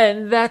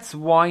 And that's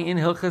why in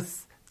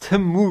Hilchas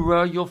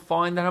Tamura you'll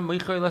find that it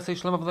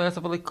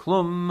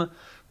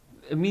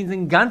means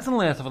in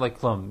ganzen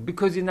klum,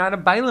 because you're not a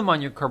bailim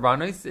on your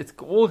karbanos. It's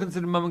all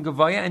considered mammon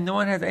gavaya, and no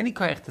one has any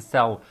koyach to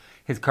sell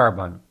his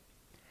karban.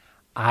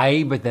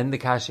 But then the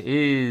kash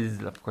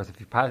is, of course,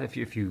 if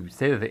you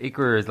say that the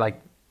Iker is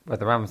like what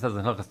the Rambam says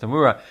in Hilchas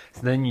Tamura,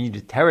 so then you need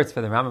a teretz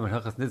for the Rambam in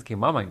Hilchas Nizkei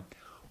Mammon.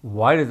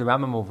 Why does the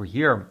Rambam over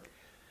here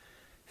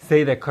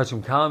say that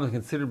Kachim Kalam is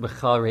considered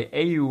B'chal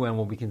Re'eyu and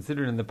will be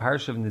considered in the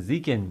parish of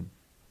Nezikin?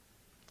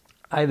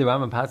 The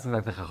Rambam passes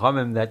like the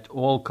Chachamim that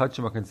all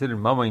Kachim are considered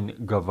Mammon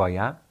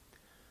Gavaya.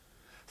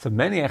 So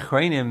many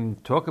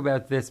Acharonim talk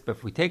about this, but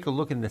if we take a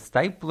look in the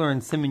Stipler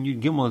and Siman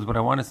Yud Gimel is what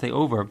I want to say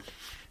over.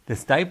 The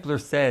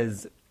Stipler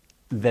says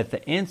that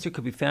the answer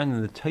could be found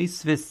in the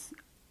Tosfos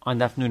on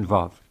Daf Nun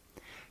Vav.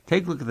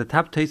 Take a look at the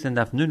top Tosfos on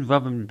Daf Nun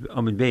Vav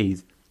Amud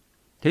Beis.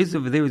 Tosfos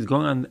over there is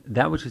going on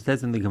that which it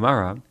says in the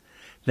Gemara,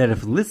 that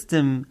if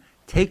listim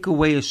take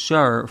away a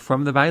shur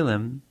from the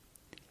bailim,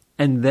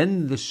 and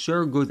then the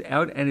shur goes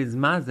out and is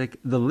mazik,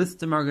 the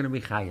listim are going to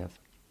be chayav.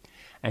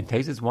 And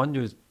Tosfos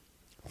wonders,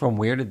 from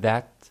where did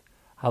that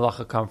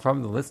halacha come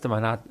from? The listim are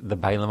not the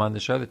bailim on the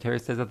shur. The Torah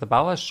says that the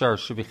bala shur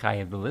should be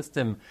chayav. The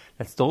listim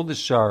that stole the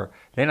shur,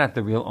 they're not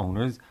the real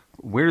owners.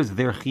 Where does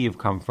their chayav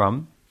come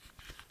from?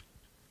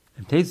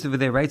 And Tosfos over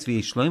there writes,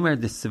 "V'yishloimer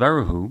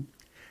desvaruhu,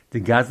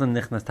 the gazlan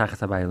nichnas tachas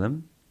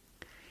habaylim,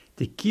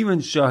 the kivan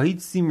shahid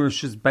simer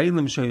shus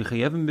baylim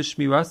shaychayevim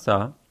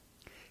b'shmirasa."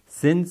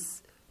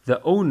 Since the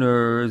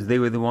owners, they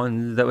were the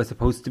ones that were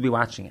supposed to be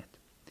watching it,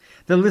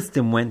 the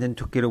listim went and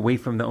took it away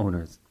from the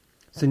owners.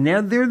 So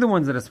now they're the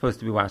ones that are supposed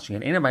to be watching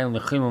it. The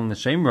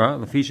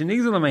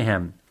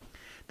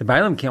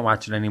baylim can't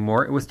watch it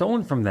anymore. It was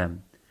stolen from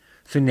them.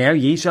 So now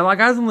yesh ala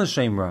gazlan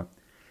l'shemra.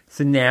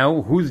 So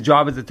now, whose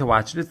job is it to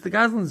watch it? It's the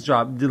Gazlan's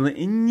job.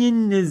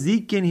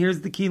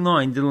 Here's the key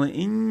line. Who's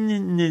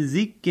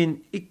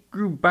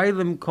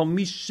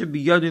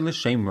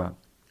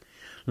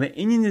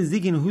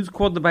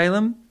called the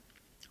Bailam?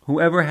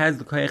 Whoever has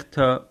the koyach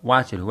to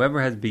watch it.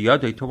 Whoever has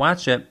biyadoi to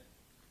watch it,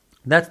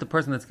 that's the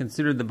person that's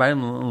considered the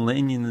Bailam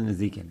le'inyan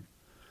nezikin.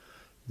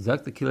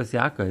 Zak the Kilas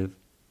Yaakov,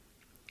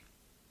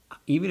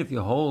 even if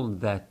you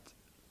hold that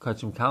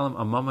Kachim Kalam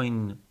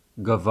Amamin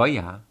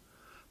Gavaya,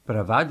 but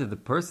Avada, the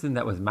person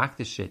that was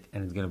makdash it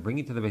and is going to bring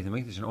it to the Beis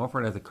HaMikdash and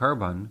offer it as a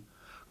karban,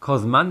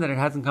 calls man that it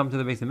hasn't come to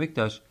the Beis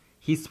HaMikdash,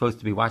 he's supposed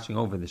to be watching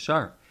over the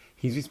shar.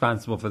 He's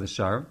responsible for the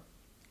shar.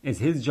 It's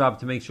his job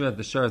to make sure that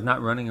the shar is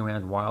not running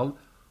around wild.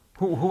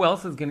 Who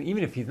else is going to,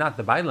 even if he's not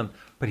the bailam,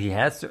 but he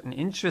has certain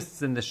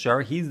interests in the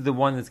shar, he's the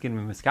one that's going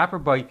to be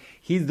miskaper by,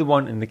 he's the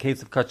one, in the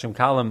case of Kachim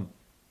Kalam,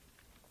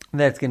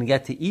 that's going to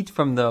get to eat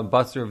from the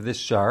basar of this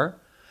shar.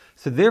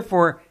 So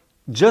therefore,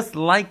 just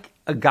like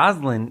a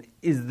goslin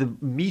is the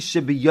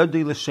misha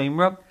b'yadei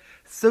l'shemra,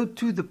 so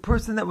too the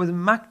person that was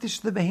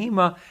makdish the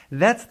behema,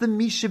 that's the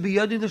misha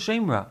b'yadei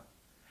l'shemra.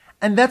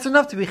 And that's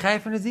enough to be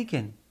chayav for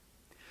nezikin.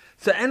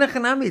 So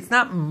enachanami, it's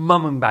not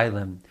mamim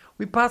bailim.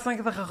 We pass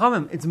like the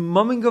chachamim. It's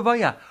mamim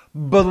gavaya.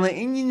 But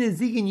le'inyin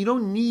nezikin, you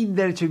don't need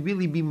that it should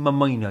really be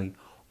mamaynai.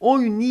 All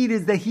you need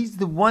is that he's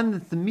the one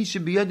that's the misha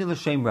b'yadei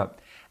l'shemra.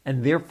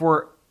 And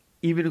therefore,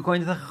 even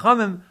according to the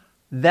chachamim,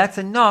 that's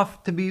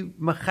enough to be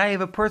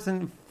machayev a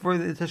person for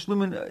the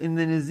tashlumin in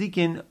the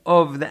nezikin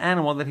of the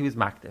animal that he was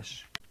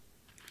makdish.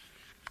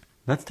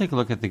 Let's take a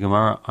look at the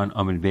Gemara on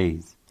Amud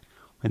Beis.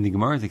 When the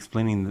Gemara is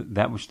explaining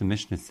that which the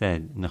Mishnah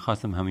said,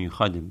 Nechasam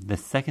HaMiyuchadim, the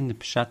second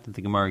pshat that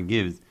the Gemara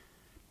gives,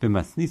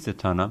 B'masnisa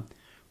Tana,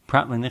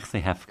 Prat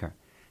L'Nichse Hefker,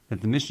 that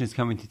the Mishnah is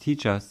coming to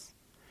teach us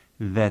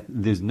that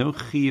there's no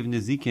Chiv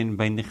Nezikin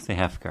by Nichse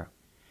Hefker.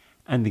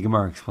 And the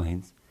Gemara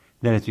explains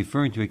that it's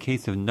referring to a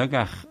case of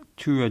Nagach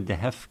Tura de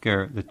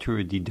Hefker, the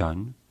Tura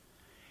Didan,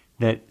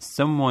 that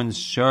someone's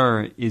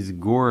shar is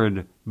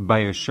gored by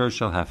a shar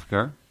shel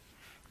Hefker,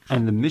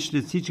 and the Mishnah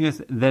is teaching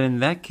us that in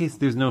that case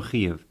there's no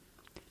Chiv.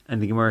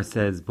 And the Gemara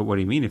says, but what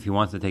do you mean? If he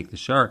wants to take the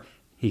shar,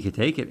 he could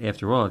take it.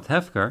 After all, it's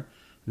hefker.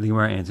 The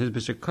Gemara answers,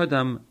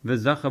 B'shekadam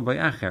v'zacha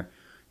b'acher.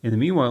 In the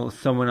meanwhile,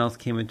 someone else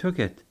came and took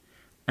it.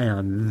 And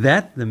on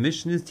that, the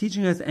Mishnah is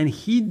teaching us, and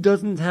he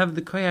doesn't have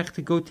the koyach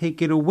to go take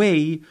it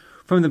away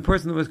from the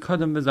person that was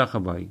kadam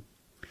v'zacha b'ay.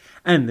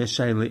 And the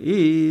shaila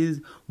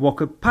is, what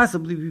could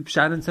possibly be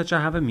pshat in such a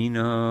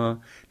havamina,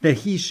 that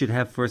he should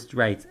have first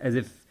rights, as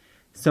if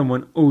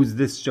someone owes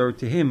this shar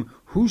to him.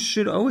 Who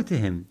should owe it to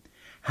him?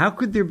 How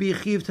could there be a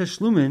chiv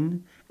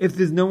tashlumin if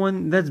there's no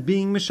one that's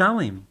being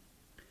mishalim?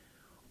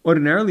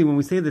 Ordinarily, when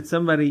we say that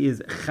somebody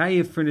is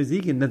chayiv for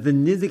nizikin, that the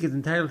nizik is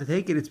entitled to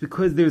take it, it's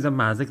because there's a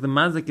mazik. The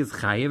mazik is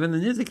chayiv, and the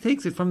nizik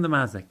takes it from the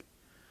mazik.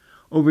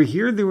 Over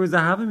here, there was a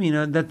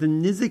havamina that the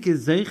nizik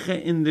is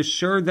zeicha in the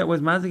shur that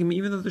was mazik,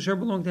 even though the shur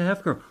belonged to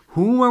hefker.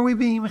 Whom are we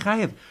being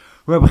chayiv?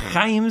 Rabbi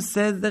Chaim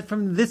says that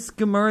from this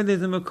Gemara,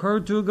 there's a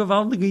makar to a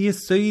gavaldig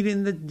yisoid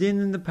in the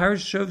din in the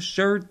parish of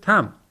shur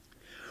tam.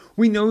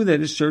 We know that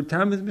a shur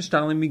tam is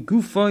mishtalim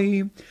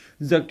migufay.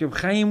 Dr.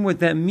 Chaim, what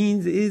that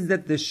means is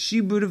that the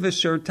shibud of a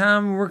shur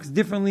tam works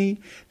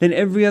differently than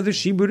every other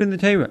shibud in the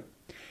Torah.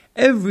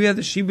 Every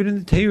other shibud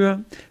in the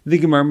Torah, the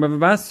Gemara Bava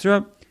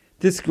Basra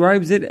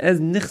describes it as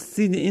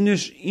nichsid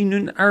inush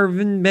inun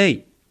arvin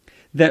bay,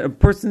 that a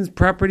person's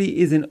property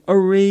is an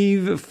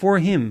arev for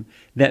him.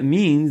 That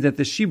means that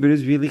the shibud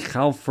is really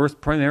chal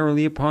first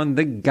primarily upon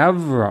the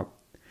gavra,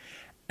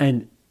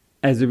 and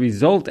as a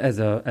result, as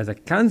a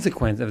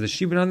consequence of the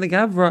shibud on the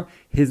gavra,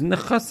 his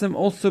nechasim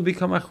also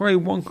become achrei.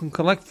 One can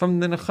collect from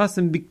the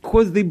nechasim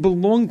because they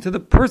belong to the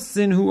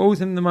person who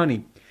owes him the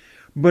money.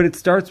 But it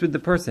starts with the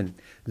person.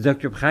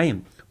 Dr.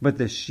 Chaim. But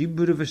the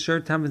shibud of a shur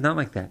tam is not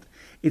like that.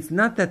 It's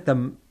not that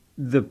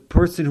the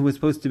person who is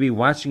supposed to be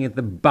watching it,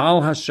 the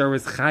Baal Hashar,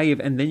 is chayiv,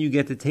 and then you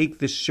get to take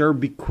the shur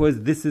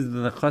because this is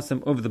the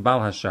nechasim of the Baal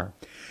Hashar.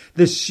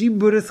 The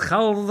shibud is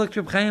chal,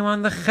 Dr. Chaim,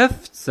 on the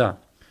cheftza.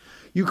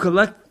 You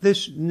collect the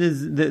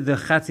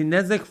chatzi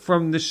nezek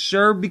from the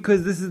shur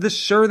because this is the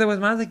shur that was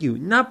mazik you,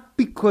 not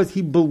because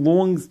he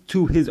belongs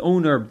to his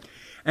owner,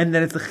 and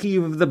that it's a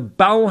chiyuv of the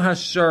Baal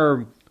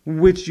Hashar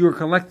which you're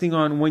collecting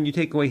on when you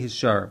take away his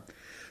shur.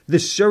 The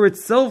shur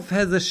itself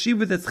has a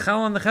shibud that's chal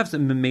on the chefza.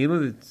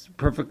 Memela, it's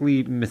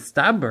perfectly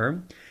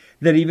mistaber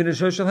that even a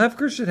shur shel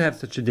hefker should have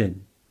such a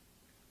din.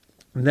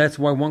 And that's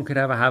why one could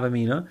have a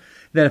havamina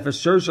that if a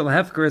shur shel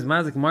hefker is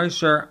mazik my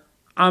shur,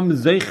 I'm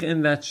zeich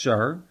in that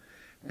shur.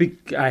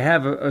 I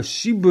have a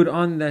shibud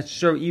on that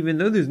shur, even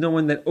though there's no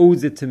one that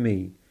owes it to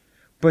me.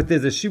 But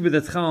there's a shibud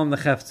that's chal on the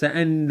chefza.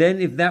 And then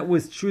if that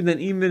was true, then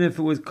even if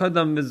it was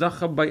kadam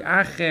bezacha by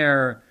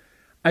acher,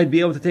 I'd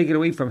be able to take it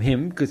away from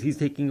him, because he's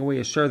taking away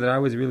a shur that I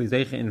was really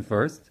zeicha in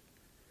first.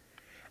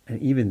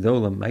 And even though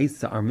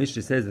Lamaisa, our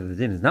Mishnah says that the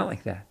din is not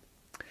like that.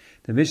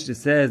 The Mishnah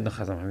says,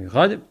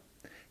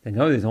 they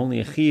know there's only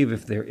a chiv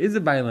if there is a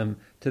bailam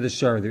to the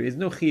shur. There is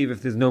no chiv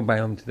if there's no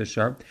bailam to the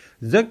shur.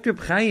 Zok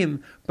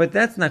Chaim, but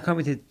that's not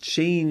coming to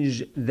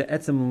change the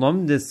etzem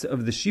lomdus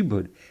of the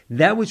shibud.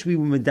 That which we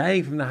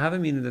medayik from the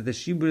havamina, that the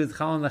shibud is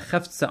chal on the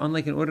cheftza,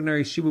 unlike an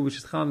ordinary shibud which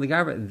is chal on the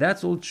gavra.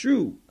 That's all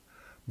true.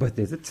 But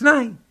there's a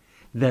t'nai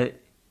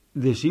that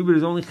the shibud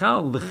is only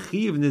chal, the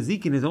chiv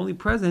nezikin is only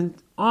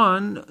present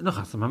on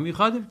nechasam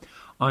hamiyuchadim,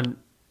 on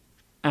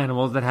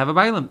animals that have a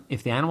bailam.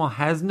 If the animal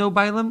has no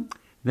bailam,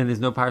 then there's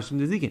no parashim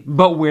nezikin.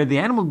 But where the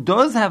animal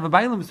does have a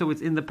bailam, so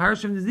it's in the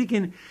parashim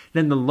nezikin,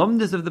 then the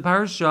lumdus of the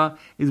parasha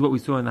is what we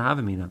saw in the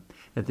havamina,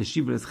 that the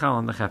shibud is chal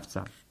on the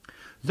chefza.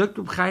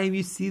 Dr. Chaim,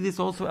 you see this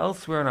also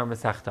elsewhere in our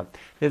Masechta.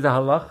 There's a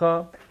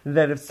halacha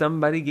that if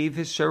somebody gave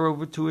his shur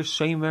over to a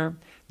shemer,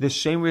 the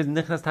shemer is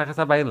nichnas tachas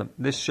habaylam.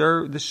 The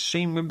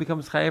shemer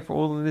becomes chayav for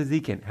all the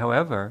nezikin.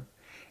 However,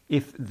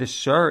 if the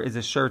shur is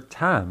a shur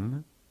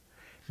tam,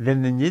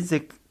 then the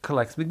nizik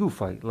collects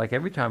begufay. Like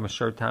every time a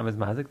shur tam is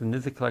mazik, the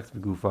nizik collects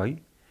begufay.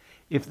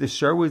 If the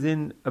shur was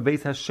in a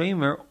beis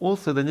hashemer,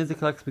 also the nizik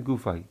collects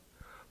begufay.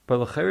 But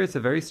l'chayr it's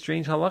a very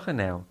strange halacha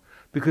now,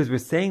 because we're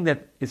saying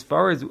that as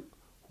far as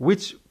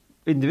which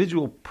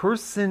individual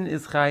person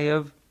is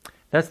chayav,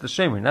 that's the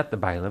shemer, not the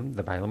bailam.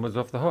 The bailam was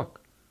off the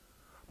hook.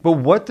 But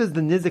what does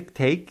the nizik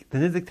take? The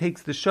nizik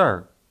takes the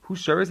shur. Whose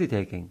shur is he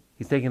taking?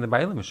 He's taking the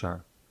bailam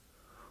shur.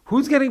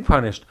 Who's getting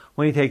punished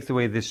when he takes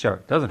away this shur?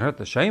 It doesn't hurt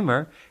the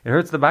shemer, it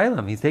hurts the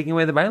bailam. He's taking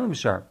away the bailam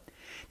shur.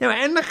 Now,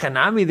 and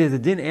mechanami, there's a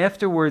din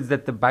afterwards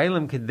that the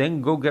bailam could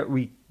then go get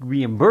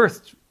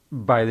reimbursed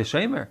by the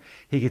shemer.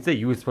 He could say,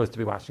 you were supposed to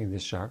be washing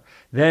this shur.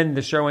 Then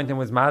the shur went and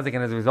was mazik,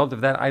 and as a result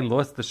of that, I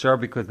lost the shur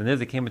because the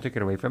nizik came and took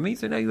it away from me,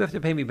 so now you have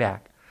to pay me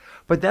back.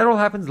 But that all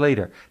happens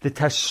later. The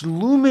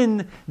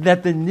tashlumin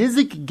that the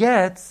nizik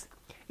gets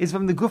is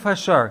from the guf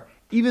hashar,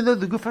 even though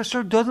the guf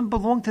hashar doesn't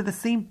belong to the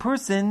same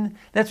person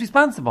that's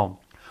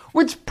responsible.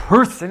 Which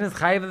person is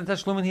chayiv in the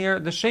tashlumin here?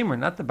 The shemer,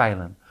 not the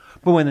bailam.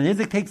 But when the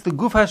nizik takes the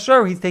guf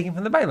hashar, he's taking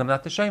from the bailam,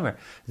 not the shemer.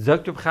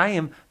 Zok Reb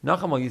Chaim,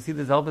 Nachamol, you see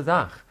the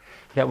Zelbazach,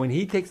 that when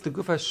he takes the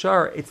guf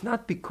hashar, it's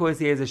not because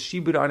he has a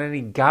shibud on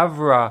any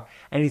gavra,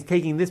 and he's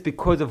taking this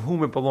because of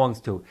whom it belongs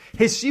to.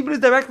 His shibud is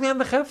directly on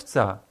the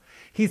chefza.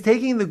 He's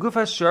taking the guf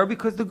hashar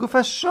because the guf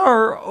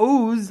hashar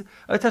owes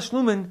a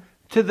tashlumin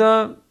to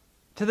the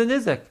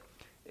nizik.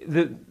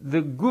 The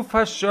guf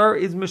hashar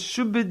is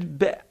meshubid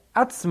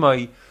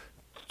be'atzmai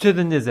to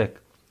the nizik.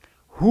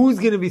 Who's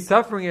going to be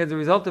suffering as a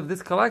result of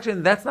this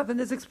collection? That's not the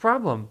nizik's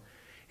problem.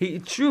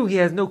 True, he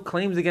has no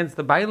claims against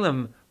the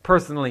bailam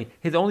personally.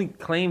 His only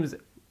claims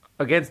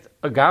against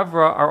a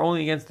gavra are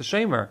only against the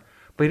shemer.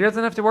 But he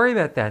doesn't have to worry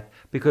about that,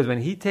 because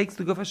when he takes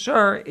the guf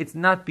hashar, it's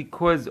not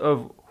because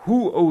of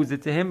who owes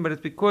it to him, but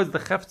it's because the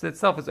chefza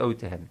itself is owed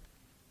to him.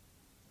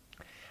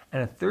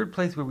 And a third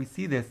place where we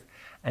see this,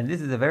 and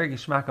this is a very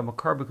geshmak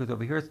makar, because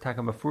over here it's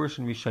talking about Furish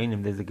and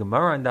Rishonim. There's a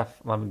Gemara on Daf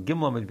Lamed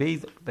Gimel Amud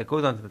Beis that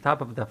goes on to the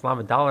top of Daf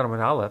Lamed Dalet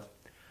Amud Aleph,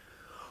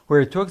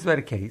 where it talks about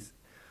a case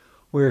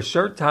where a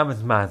shur tam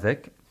is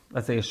mazik.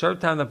 Let's say a shur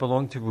tam that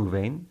belonged to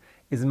Ruvain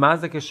is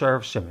mazik a shur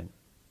of Shimon.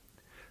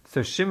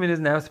 So Shimon is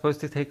now supposed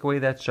to take away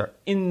that shur.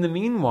 In the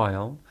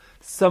meanwhile,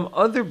 some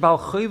other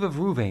balchayv of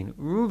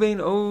Ruvain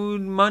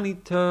owed money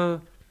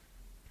to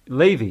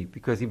Levi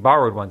because he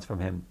borrowed once from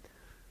him.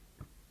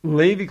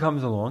 Levi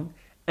comes along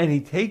and he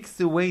takes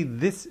away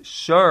this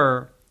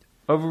shur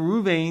of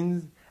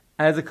Ruvain's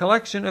as a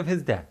collection of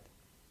his debt.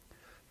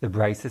 The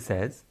Brisa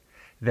says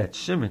that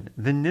Shimon,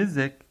 the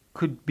nizik,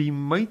 could be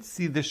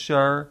mitzi the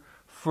shur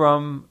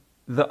from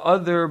the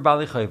other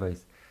bali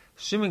chayvos.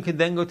 Shimon could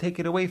then go take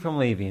it away from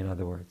Levi, in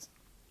other words.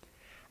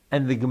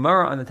 And the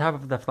Gemara on the top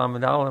of the Daf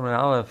Lamed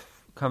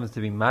Aleph comes to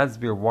be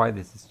masbir why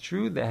this is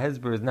true. The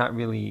hezber is not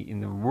really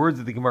in the words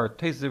of the Gemara.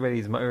 Tosfos already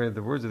is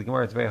the words of the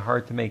Gemara. It's very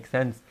hard to make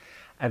sense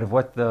out of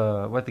what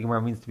the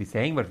Gemara means to be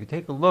saying. But if you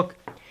take a look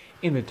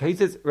in the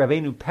Tosfos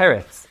Rabbeinu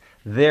Peretz,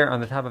 there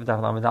on the top of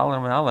Daf Lamed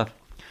Aleph,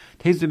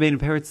 Tosfos Rabbeinu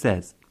Peretz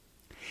says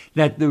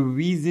that the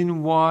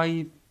reason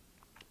why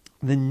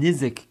the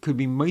nizik could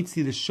be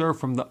mitzi the shur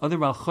from the other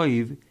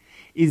balchayv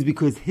is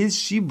because his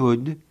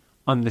shibud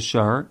on the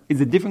shur is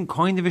a different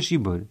kind of a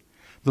shibud.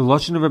 The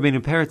lashon of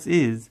Rabbeinu Peretz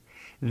is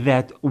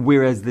that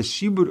whereas the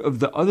shibud of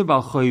the other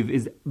balchayv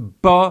is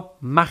ba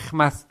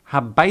machmas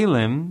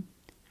habaylim,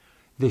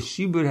 the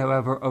shibud,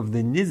 however, of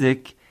the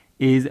nizik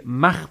is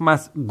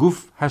machmas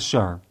guf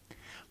hashar.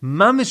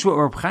 Mamish what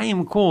Reb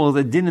Chaim calls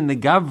a din in the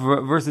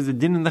gavra versus a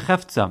din in the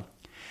chefza.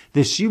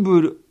 The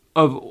shibud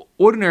of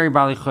ordinary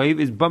bali chayv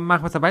is ba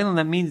machmas habaylim.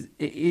 That means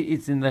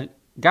it's in the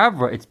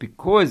gavra. It's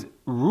because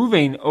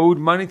Ruvain owed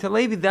money to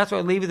Levi. That's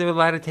why Levi is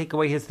allowed to take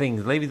away his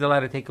things. Levi is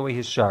allowed to take away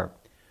his shar.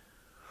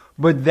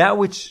 But that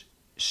which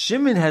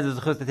Shimon has a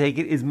zechus to take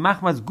it is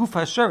machmas guf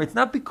hashar. It's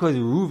not because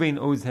Ruvain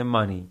owes him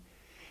money.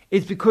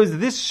 It's because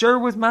this shar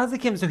was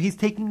mazikim, so he's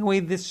taking away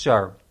this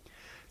shar.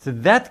 So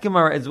that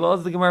Gemara, as well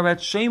as the Gemara about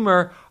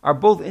Shemer, are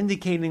both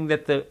indicating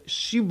that the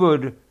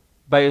shibud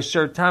by a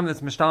shar tam that's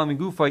mishtalam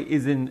migufay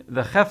is in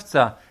the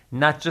chefza,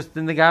 not just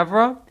in the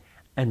gavra.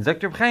 And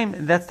Zok Reb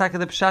Chaim, that's taka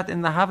the pshat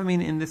in the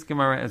Havamin in this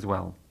Gemara as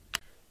well.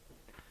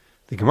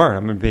 The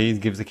Gemara Amud Beis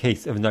gives a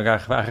case of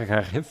Nagach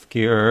v'achakach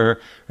hifkir.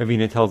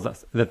 Ravina tells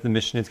us that the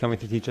Mishnah is coming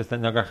to teach us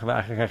that Nagach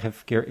v'achakach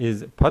hifkir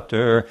is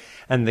potter,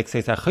 and the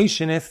Kseis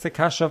HaChoshen is the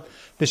kasha.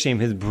 The shame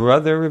his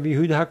brother Rabbi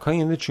Yehuda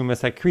HaKoyin the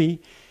Trumas Hakri.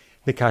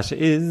 The kasha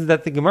is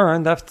that the Gemara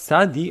on Daf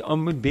Tzadi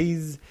Amud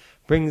Beis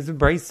brings a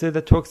brisa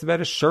that talks about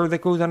a shur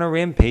that goes on a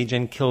rampage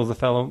and kills a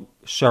fellow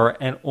shur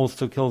and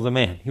also kills a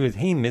man. He was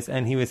Hamis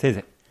and he was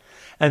his.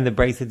 And the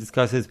brisa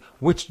discusses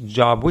which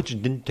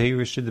din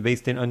Torah should the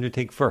Beis Din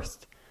undertake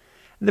first.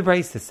 The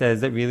Brisa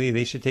says that really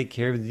they should take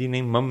care of the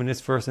dinei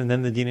mamanis first and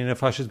then the dinei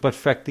nefashis, but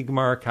fact the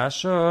Gemara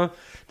kasha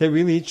that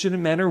really it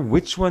shouldn't matter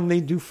which one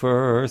they do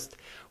first,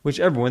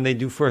 whichever one they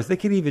do first. They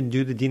could even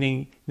do the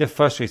dinei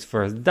nefashis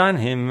first, dan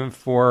him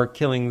for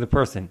killing the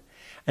person,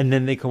 and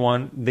then they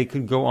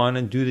could go on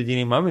and do the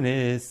dinei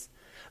mamanis.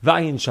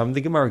 Vayin sham, the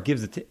Gemara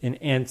gives an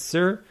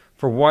answer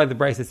for why the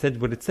Brisa said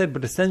what it said,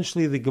 but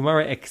essentially the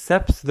Gemara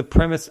accepts the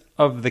premise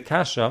of the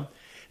Kasha,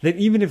 that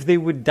even if they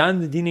would dan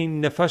the Dinei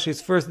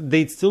Nefashis first,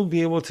 they'd still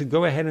be able to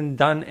go ahead and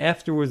dan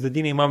afterwards the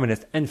Dinei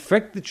Mamanis, and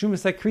frek the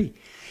Trumas Akri.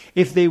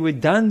 If they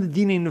would dan the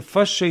Dinei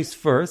Nefashis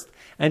first,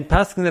 and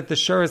passing that the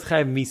shar is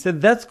chayav misa,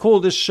 that's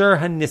called a shar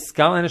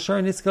haniskal, and a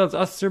shar haniskal is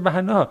asur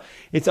bahana.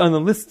 It's on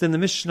the list in the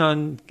Mishnah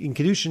in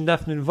Kedushin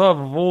Daf Nun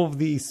Vav of all of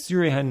the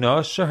Isuri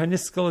Hana. Shar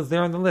haniskal is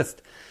there on the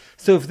list.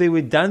 So if they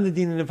would dan the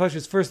din and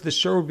nefashis first, the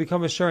shar would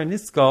become a shar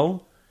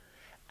haniskal.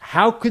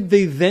 How could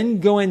they then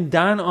go and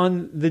dan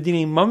on the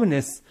dinei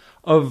mamanis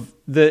of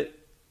the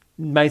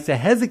Maisa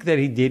Hezek that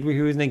he did, where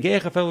he was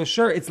negeach a fellow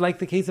shar? It's like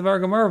the case of our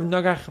Gemara of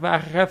nagach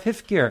v'acharav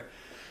hifkir.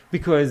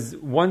 Because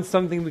once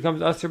something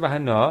becomes asur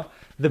bahana,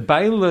 the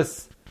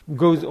bailus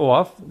goes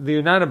off,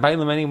 they're not a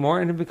bailam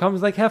anymore, and it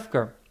becomes like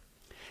hefker.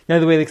 Now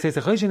the way the Ksei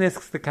Sachoshin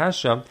asks the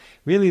kasha,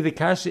 really the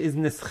kasha is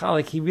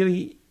nischalik. He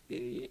really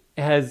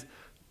has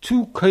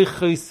two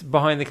koichos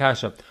behind the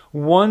kasha.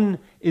 One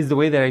is the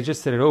way that I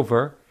just said it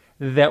over,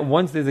 that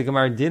once there's a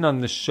Gemara din on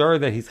the shar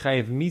that he's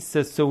chayiv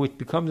misa, so it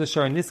becomes a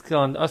shar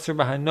niskal and asur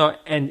bahana,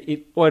 and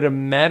it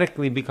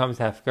automatically becomes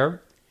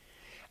hefker.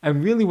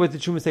 And really what the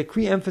Trumas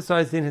Akri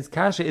emphasized in his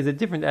kasha is a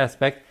different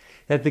aspect,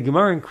 that the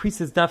Gemara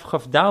increases daf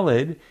chaf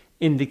dalid,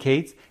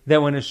 indicates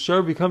that when a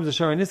shar becomes a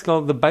shar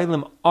niskal, the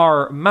bailim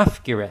are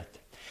mafkiret.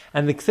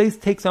 And the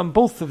Kseis takes on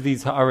both of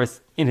these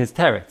ha'aras in his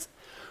teretz.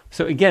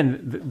 So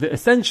again,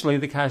 essentially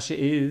the kasha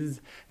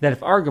is that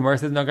if our Gemara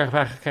says nagach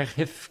v'achach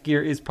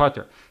hifkir is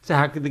potter, so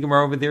how could the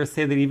Gemara over there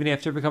say that even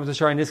after it becomes a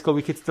shar niskal,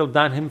 we could still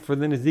dan him for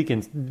the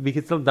nezikin? We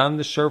could still dan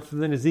the shar for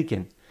the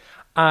nezikin.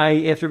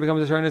 After it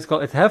becomes a shar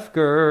niskal, it's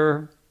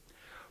hefker.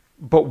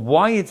 But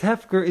why it's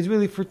hefker is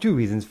really for two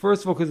reasons.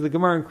 First of all, because the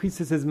Gemara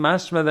increases his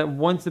mashma that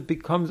once it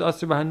becomes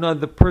asur bahana,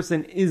 the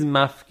person is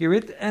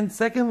mafkirit. And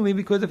secondly,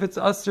 because if it's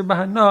asur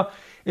bahana,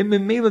 it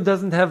memela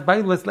doesn't have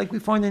bailas, like we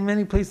find in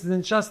many places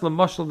in Shas,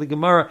 Mashal, the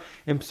Gemara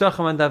in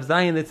Psachim and Daf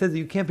Zayin, that says that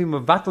you can't be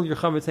mevatel your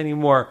chametz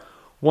anymore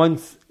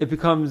once it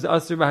becomes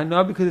asur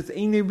bahana, because it's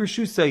einei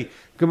b'shusay.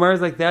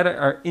 Gemaras like that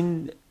are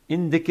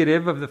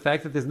indicative of the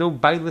fact that there's no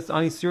bailas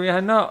on Isuri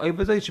Hana.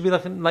 It should be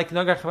like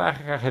nagach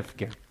v'achach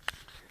hefker.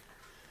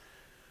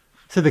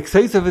 So the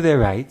Ksais over there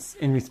writes,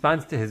 in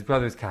response to his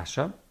brother's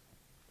kasha,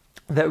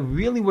 that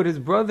really what his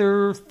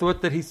brother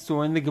thought that he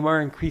saw in the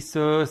Gemara in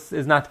Krisos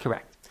is not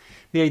correct.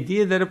 The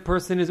idea that a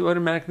person is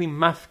automatically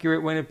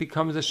mafkirit when it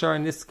becomes a shar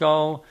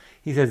niskal,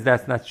 he says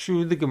that's not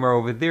true. The Gemara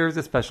over there is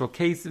a special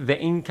case,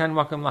 ve'in kan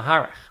makam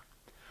laharach.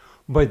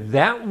 But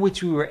that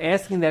which we were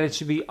asking that it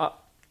should be a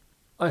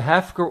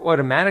hefker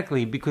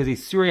automatically, because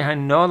Isuri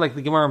Hana, like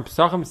the Gemara in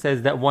Pesachim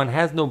says, that one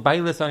has no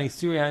bailas on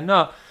Isuri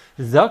Hana,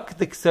 zak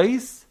the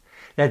Ksais,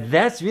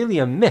 that's really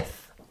a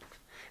myth.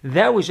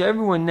 That which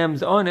everyone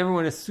names on,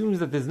 everyone assumes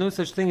that there's no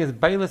such thing as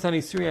bailas on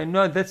Isuri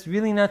Hana, that's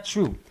really not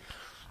true.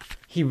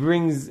 He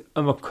brings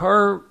a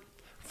makar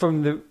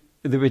from the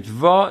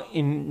Ritva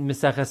in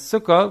Meseches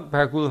Sukkah,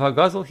 Parakul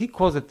HaGazal. He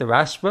calls it the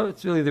Rashba.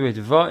 It's really the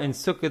Ritva in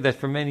Sukkah that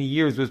for many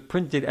years was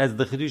printed as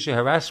the Chedusha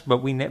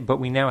HaRashba,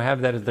 but we now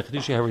have that as the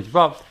Chedusha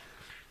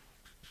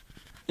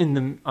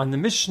HaRitva. On the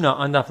Mishnah,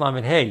 on Daf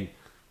Lamed Hey,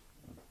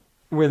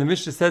 where the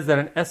Mishnah says that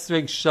an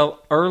esreg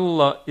shel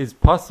erla is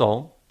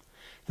pasal,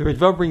 the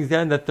Ritva brings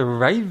down that the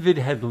Ravid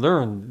had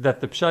learned that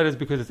the pshat is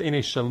because it's enei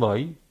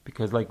shaloi,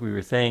 because like we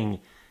were saying,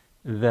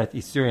 that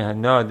Isuri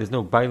Hana, there's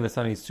no bailas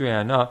on Isuri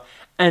Hana,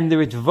 and the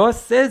Ritva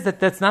says that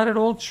that's not at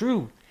all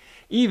true.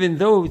 Even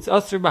though it's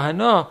asur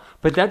bahana,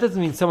 but that doesn't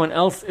mean someone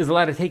else is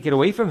allowed to take it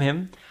away from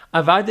him.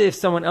 Avada, if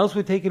someone else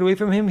would take it away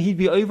from him, he'd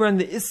be over on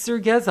the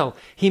Isser Gezel.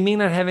 He may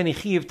not have any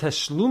Chi of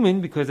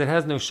Tashlumin because it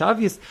has no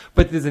Shavius,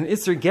 but there's an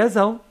Isser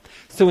Gezel.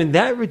 So in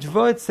that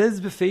Ritva, it says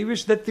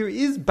befavorish that there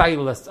is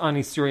bailas on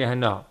Isuri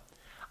Hana.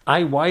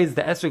 Why is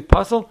the Esrog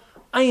Pasal?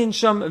 Ayin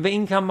Sham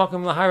Ve'in Kam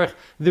Makam Laharich.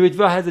 The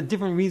Ritva has a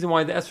different reason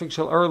why the Esrog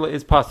Shel Erla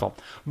is Pasal.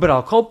 But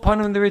I'll call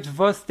Panim, the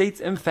Ritva states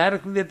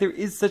emphatically that there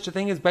is such a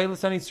thing as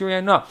bailas on Isuri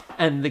Hana.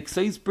 And the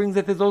Ksais brings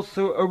that there's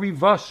also a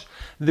Rivash.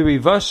 The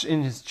Rivash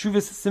in his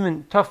Chuvas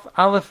Siman Tuf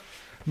Aleph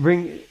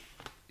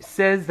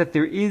says that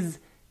there is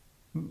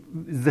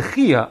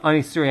Zechia on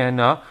Yisrael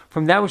Hana,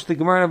 from that which the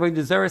Gemara in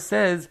Avodah Zarah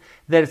says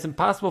that it's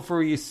impossible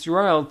for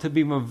Yisrael to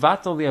be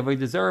mavatal the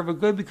Avodah Zarah of a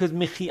good because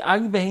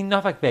Mechi'ag behi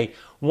nafak beh.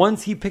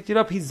 Once he picked it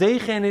up, he's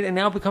Zeicha in it, and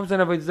now it becomes an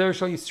Avodah Zarah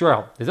shel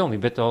Yisrael. There's only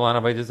bittul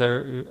on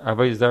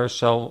Avodah Zarah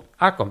shel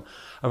Akum.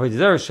 Avodah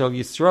Zarah shel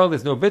Yisrael,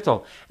 there's no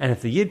bittul. And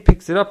if the Yid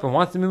picks it up and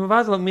wants to be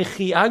mavatal,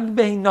 Mechi'ag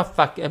behi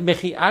nafak,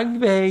 Mechi'ag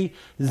behi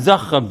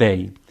zacha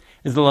beh,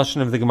 is the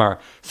lashon of the Gemara.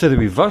 So the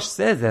Rivash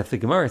says that if the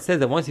Gemara says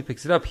that once he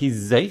picks it up,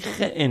 he's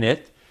zeicha in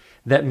it,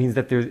 that means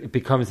that it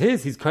becomes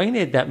his. He's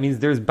kained. That means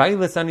there's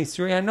bailas on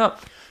Yisuri Hana.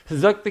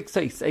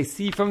 I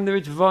see from the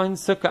Ritva in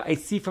Sukkah, I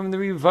see from the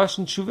Rivash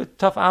in Shuvah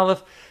Taf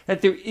Aleph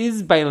that there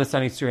is bailas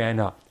on Yisuri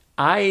Hana.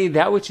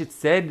 That which it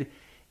said,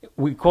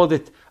 we called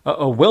it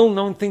a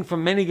well-known thing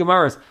from many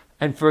Gemaras.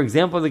 And for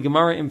example, the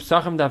Gemara in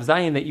Psachim Daf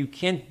Zayin that you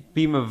can't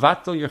be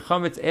mevatel your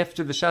chametz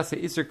after the Shasa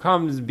Isser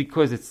comes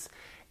because it's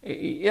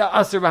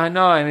Aser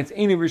Bahana, and it's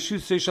Eine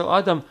Rishus Shel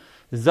Adam.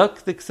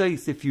 Zak the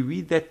Ksais, if you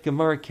read that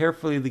Gemara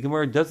carefully, the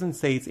Gemara doesn't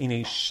say it's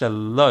Eine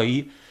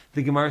Shalai.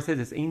 The Gemara says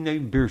it's Eine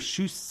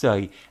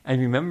Birshusai.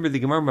 And remember the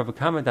Gemara Bava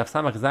Kama Daf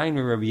Samach Zayin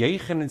where Rabbi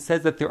Yechanan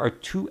says that there are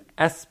two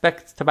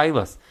aspects to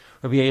Bailas.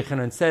 Rabbi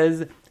Yechanan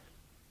says,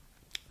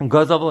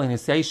 Gazabal and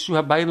Yisai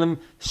Habaylim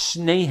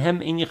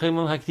Shnehem Ein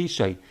Yechemel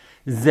Haktishay.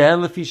 Zel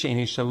Lefi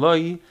She'ene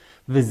Shalai,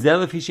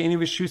 V'zel Lefi She'ene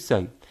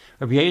Birshusai.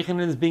 Rabbi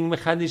Yechanan is being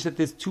mechadish that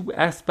there's two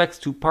aspects,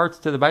 two parts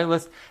to the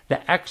Bailas,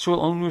 the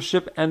actual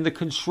ownership and the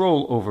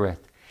control over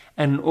it.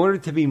 And in order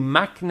to be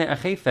makne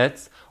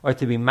achefetz, or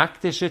to be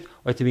makdish it,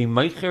 or to be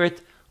meicher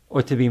it,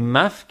 or to be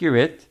mafkir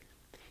it,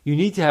 you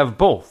need to have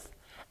both.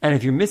 And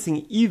if you're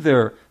missing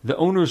either the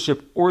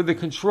ownership or the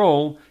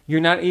control, you're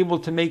not able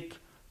to make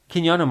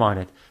kinyanim on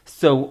it.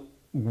 So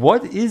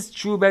what is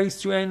true about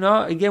Yisrei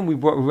Hana? Again, we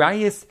brought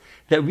rayas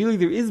that really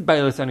there is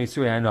bailas on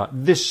Yisrei Hana.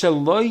 The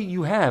shaloi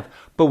you have,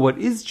 but what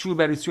is true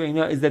about Yisrei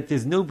Hana is that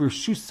there's no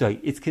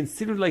bershusai. It's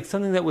considered like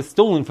something that was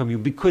stolen from you,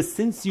 because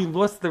since you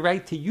lost the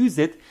right to use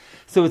it,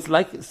 so it's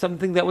like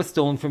something that was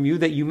stolen from you,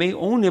 that you may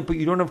own it, but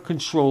you don't have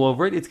control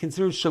over it. It's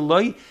considered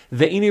shaloi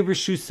ve'ine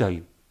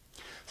bershusai.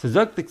 So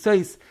Zak the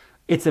Ksais,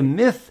 it's a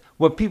myth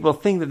what people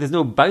think that there's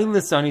no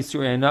bailas on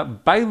Yisrei Hana.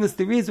 Bailas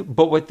there is,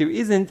 but what there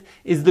isn't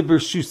is the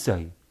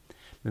bershusai.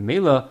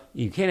 Memela,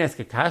 you can't ask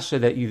a kasha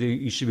that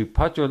you should be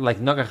patur like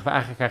nagach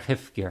v'achakach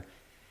hefker.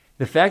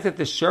 The fact that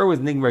the shur was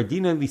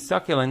nigmardina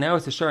lisakel and now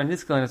it's a shur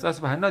niskel and it's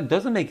asbahana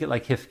doesn't make it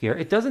like hefker.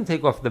 It doesn't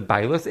take off the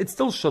bailas. It's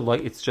still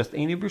shaloi. It's just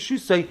any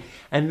bershusay,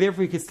 and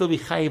therefore you can still be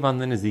chayiv on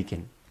the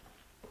nazikin.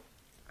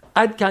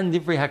 Ad kan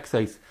divrei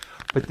haksais.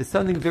 But there's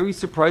something very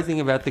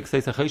surprising about the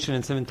ksais achoshin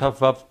and Simon Tav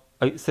Vav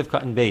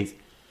Sivkat and Beis,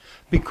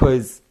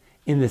 because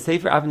in the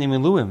Sefer Avnei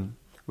Miluim,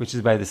 which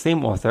is by the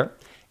same author,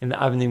 in the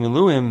Avnei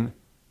Miluim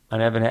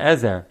on Even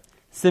HaEzer,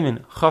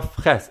 Simin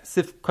Chaf Ches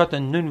Sif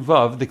Katan Nun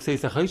Vav, the Ksei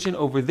Sachoshin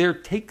over there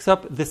takes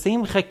up the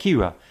same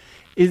chakira.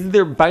 Is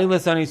there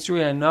bailas on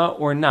Yisrei Hana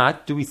or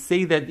not? Do we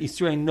say that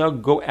Yisrei Hana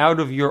go out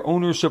of your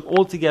ownership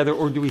altogether,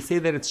 or do we say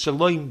that it's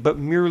shaloi but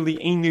merely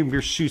einu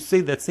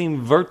b'rshusei? That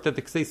same vert that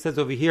the Ksei says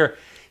over here,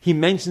 he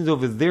mentions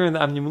over there in the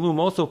Avnei Miluim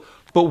also.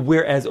 But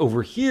whereas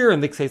over here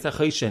in the Ksei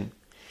Sachoshin,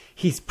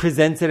 he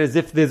presents it as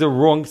if there's a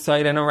wrong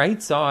side and a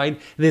right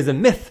side. There's a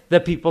myth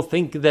that people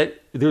think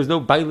that there's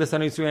no bailas on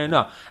Yisrei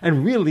Hana.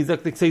 And really,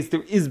 Zaktik says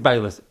there is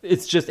bailas.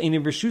 It's just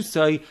Eine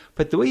Bershusai.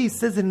 But the way he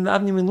says it in the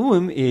Avnei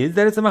Miluim is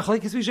that it's a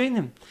machlekes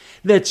Rishonim.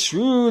 That's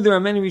true, there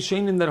are many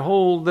Rishonim that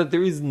hold that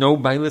there is no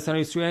bailas on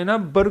Yisrei Hana,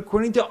 but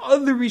according to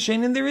other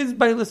Rishonim, there is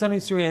bailas on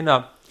Yisrei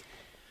Hana.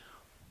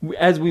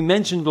 As we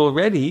mentioned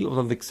already,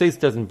 although the Ksais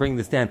doesn't bring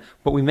this down,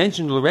 but we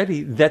mentioned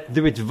already that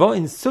the Ritva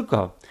in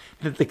Sukkah,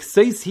 that the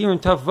Ksais here in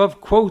Tav Vav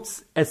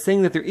quotes as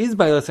saying that there is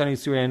bailas on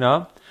Yisrei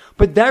Hana,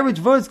 but that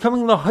Ritva is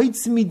coming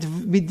lahaitz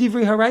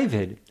midivrei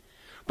harayvid.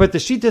 But the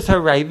Shitas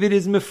harayvid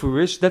is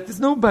mefurish that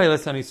there's no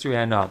bailas on Yisrei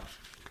Hana.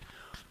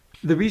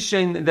 The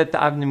Rishon that the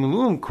Avnei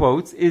Miluim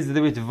quotes is the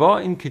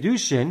Ritva in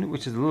Kedushin,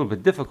 which is a little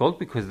bit difficult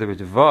because the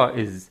Ritva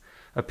is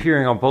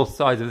appearing on both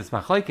sides of this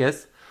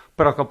machlekes.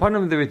 But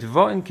Akapanim, the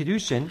Ritva in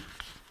Kedushin,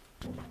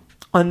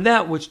 on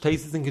that which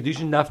tastes in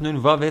Kedushin,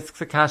 Nafnun Vav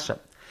asks a kasha.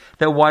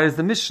 That why does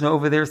the Mishnah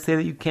over there say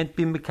that you can't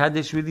be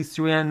Mekadesh with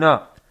Yisrei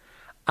Hana?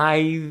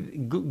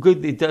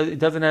 It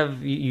doesn't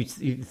have, you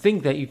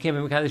think that you can't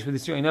be Mekadesh with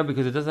Yisrei Hana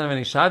because it doesn't have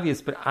any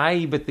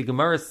Shavias, but the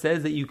Gemara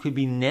says that you could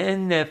be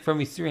Nene from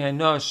Yisrei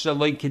Hana,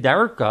 Shaloi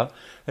Kedarka.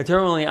 The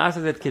Torah only asks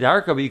that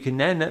Kedarka, but you can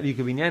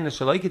be Nene,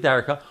 Shaloi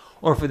Kedarka.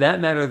 Or for that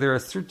matter, there are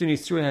certain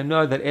Yisrei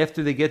Hana that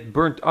after they get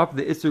burnt up,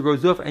 the Isser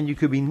goes off, and you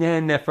could be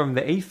Nene from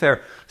the Ephraim.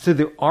 So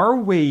there are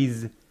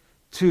ways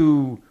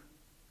to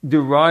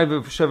derive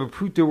a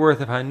Shavapruta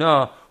worth of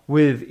Hana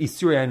with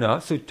Yisrei Hana.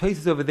 So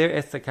Taisus over there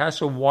asks the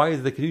kasha, why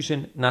is the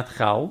Kedushin not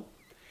Chal?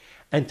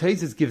 And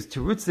Taisus gives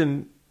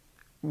Terutzim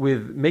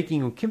with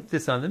making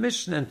Ukimtis on the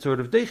Mishnah and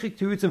sort of Deichik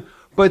Terutzim.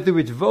 But the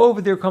Ritva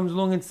over there comes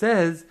along and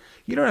says,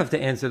 you don't have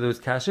to answer those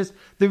kashas.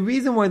 The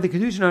reason why the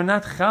Kedushin are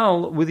not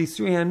Chal with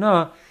Yisrei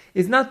Hana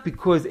is not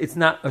because it's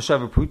not a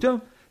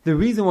Shavapruta. The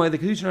reason why the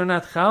Kedushin are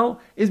not Chal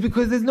is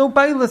because there's no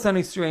bailas on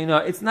Yisrei Hana.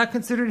 It's not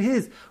considered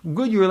his.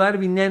 Good, you're allowed to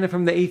be Nana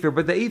from the Ephraim,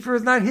 but the Ephraim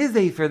is not his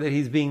Ephraim that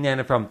he's being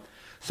Nana from.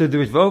 So the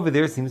Ritva over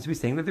there seems to be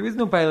saying that there is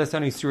no bailas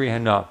on Yisrei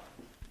Hana.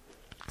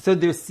 So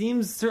there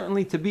seems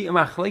certainly to be a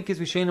machlekes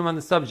Rishonim on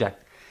the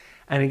subject.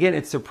 And again,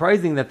 it's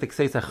surprising that the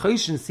Ksei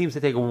Sachoshin seems to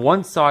take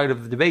one side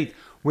of the debate,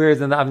 whereas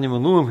in the Avnei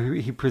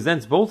Miluim he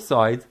presents both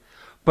sides.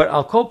 But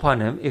I'll call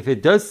upon him, if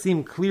it does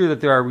seem clear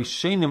that there are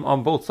Rishonim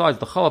on both sides,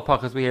 the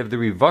Chalapachas, we have the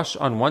Rivash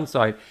on one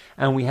side,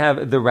 and we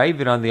have the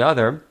Ravid on the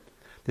other.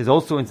 There's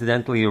also,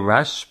 incidentally, a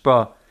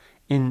Rashba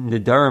in the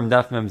Durham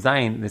Daf Mem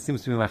Zayin. There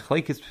seems to be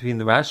machlekes between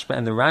the Rashba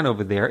and the Ran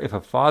over there. If a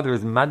father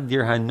is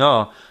Maddir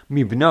Hana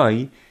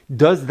Mibnai,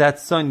 does that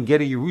son get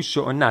a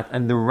Yerusha or not?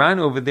 And the Ran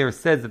over there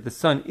says that the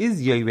son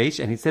is Yeresh,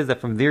 and he says that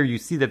from there you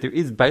see that there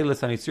is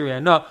Bailas on Yisrei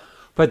Hana.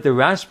 But the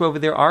Rashba over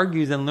there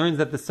argues and learns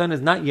that the son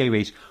is not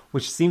Yeresh,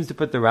 which seems to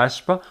put the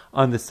Rashba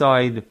on the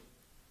side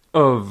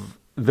of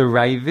the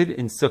Ravid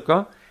in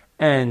Sukkah,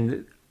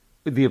 and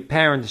the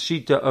apparent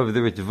shita of the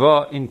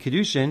Ritva in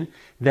Kedushin,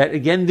 that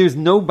again, there's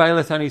no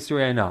Bailas on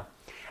Yisrei Hana.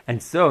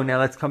 And so, now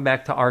let's come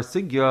back to our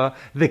sugya.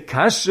 The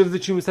kash of the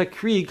Chumas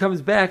HaKri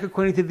comes back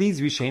according to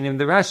these Rishonim,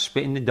 the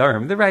Rashba in the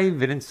Dharam, the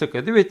Ravid in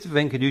Sukkah, the Ritva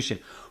in Kedushin,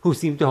 who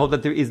seem to hold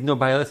that there is no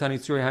Bailas on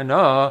Yisrei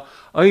Hana.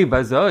 Oy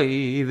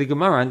bazoi, the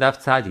Gemara and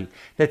Daf Tzadi,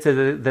 that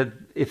says that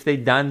if they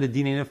don the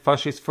Dinin of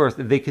Fashis first,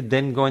 they could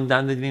then go and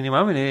don the Dinin of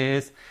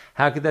Amanis.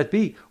 How could that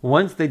be?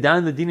 Once they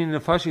don the Dinin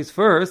of Fashis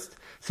first,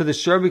 so the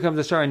shar becomes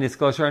a shar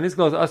niskal. Shar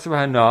niskal is asur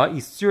hana.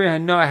 Yisur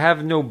hana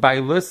have no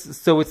bailus,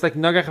 so it's like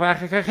nagach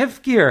v'achakach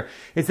hifkir.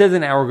 It says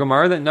in our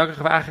Gemara that nagach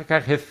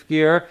v'achakach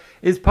hifkir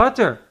is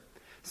pater.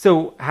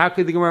 So how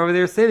could the Gemara over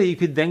there say that you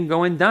could then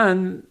go and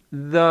don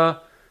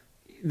the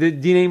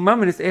dinei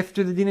mamanis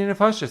after the dinei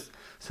nefashis?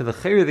 So the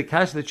chayr, the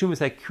kash, the chumas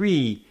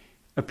hakri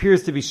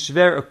appears to be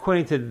shver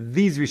according to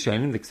these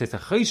Rishonim. The Ksesa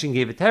Choshen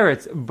gave a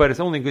teretz, but it's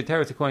only a good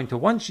teretz according to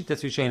one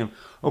Shittas Rishonim.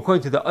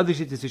 According to the other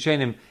Shittas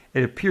Rishonim,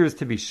 it appears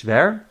to be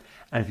shver.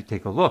 And if you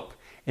take a look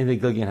in the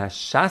Gilgin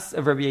Hashas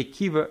of Rabbi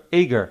Akiva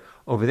Eger,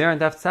 over there on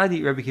Daf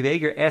Tzadi, Rabbi Akiva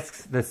Eger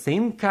asks the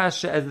same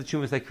kasha as the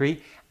Chumas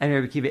Hakri, and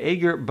Rabbi Akiva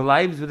Eger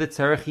blibes with the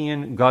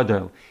Tzarachian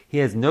Gadol. He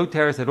has no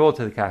teretz at all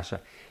to the kasha.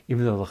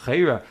 Even though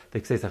L'chaira,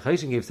 the Ksesa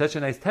Choshen gave such a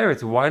nice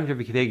teretz, why didn't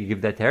Rabbi Akiva Eger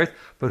give that teretz?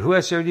 But who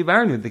has Sher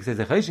Dibarnu? The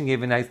Ksesa Choshen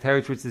gave a nice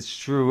teretz, which is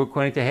true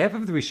according to half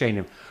of the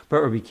Rishonim.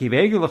 But Rabbi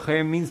Akiva Eger,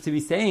 L'chaira, means to be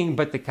saying,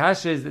 but the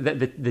kasha is that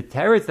the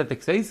teretz that the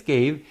Ksesa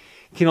gave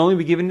can only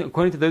be given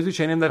according to those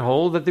Rishonim that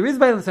hold that there is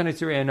Bailas on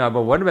Yisrei Hana.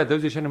 But what about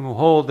those Rishonim who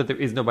hold that there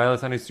is no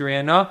Bailas on Yisrei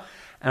Hana?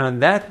 And on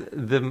that,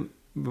 the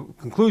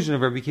conclusion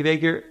of Rabbi Akiva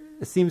Eger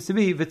seems to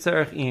be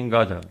V'tzarech Ian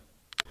Gadol.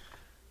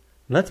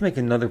 Let's make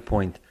another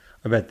point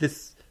about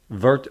this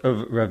vert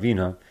of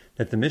Ravina,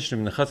 that the Mishnah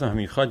in the Chasam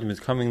HaMichadim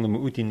is coming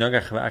l'mu'uti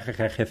nagach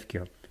v'achachach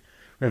hefkir.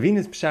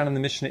 Ravina's pshat in the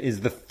Mishnah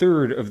is the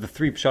third of the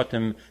three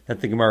pshatim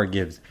that the Gemara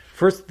gives.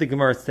 First, the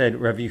Gemara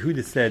said, Rav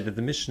Yehuda said that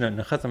the Mishnah in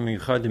the Chasam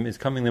HaMichadim is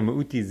coming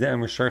l'mu'uti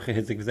ze'em v'sharcha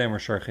hizik v'ze'em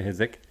v'sharcha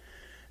hizik.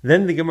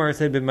 Then the Gemara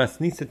said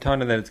b'masnisa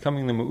tana that it's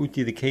coming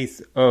l'mu'uti the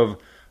case of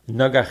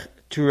nagach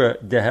tura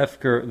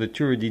dehefker, the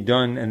tura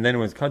didon, and then it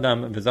was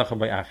kadam v'zacha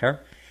by acher.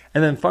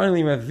 And then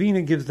finally,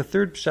 Ravina gives the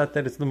third pshat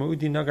that it's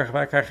l'mu'udi nagach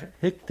v'achach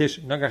hiktish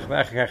nagach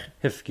v'achach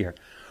hifkir.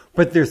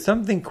 But there's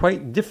something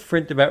quite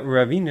different about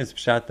Ravina's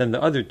pshat than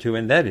the other two,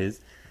 and that is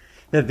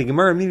that the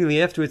Gemara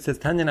immediately afterwards says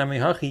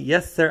Tanenbaum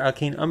yeser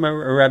akein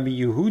amar Rabbi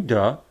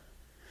Yehuda.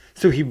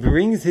 So he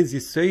brings his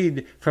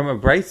yisoid from a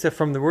brisa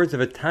from the words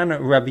of a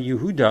Tana Rabbi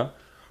Yehuda.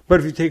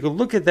 But if you take a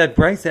look at that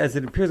brisa as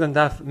it appears on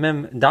Daf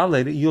Mem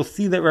Daled, you'll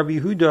see that Rabbi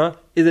Yehuda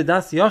is a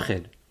das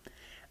yachid,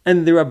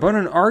 and the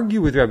Rabbanan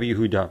argue with Rabbi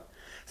Yehuda.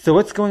 So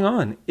what's going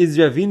on? Is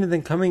Ravina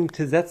then coming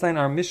to Zetzain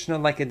our Mishnah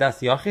like a das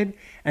yachid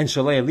and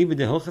shalei aliba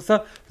de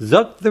hilchasa?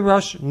 Zot the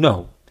Rosh,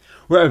 no.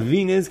 What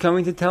Ravina is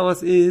coming to tell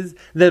us is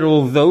that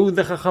although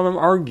the Chachamim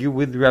argue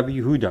with Rabbi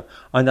Yehuda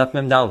on Daf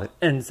Mem Dalet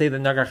and say the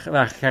nagach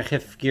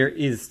hefkir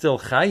is still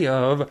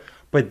chayav,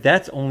 but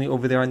that's only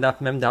over there on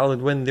Daf Mem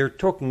Dalet when they're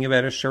talking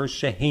about a shar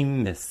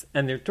shehemis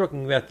and they're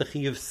talking about the chi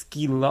of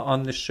skila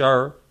on the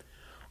shar.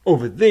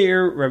 Over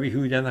there, Rabbi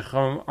Yehuda and the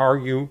Chachamim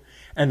argue,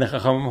 and the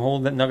Chachamim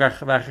hold that nagach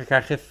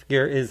v'achakach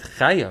hefker is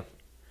chayav.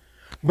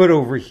 But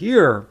over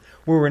here,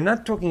 where we're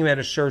not talking about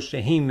a shor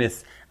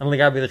shehemis and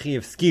legabe the chi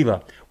of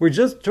skila, we're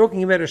just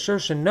talking about a shor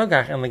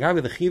shenagach and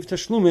legabe the chi of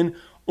tashlumin.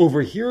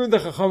 Over here, the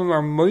Chachamim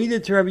are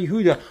moided to Rabbi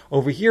Yehuda.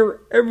 Over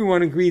here,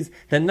 everyone agrees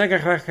that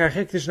nagach v'achakach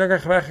hiktish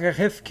nagach v'achakach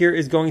hefker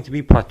is going to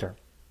be pater.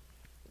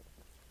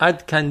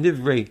 Ad kan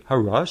divrei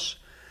harash,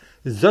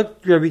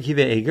 zok Rabbi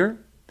Akiva Eger,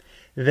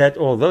 that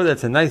although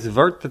that's a nice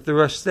vert that the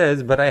Rosh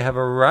says, but I have a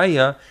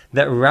raya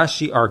that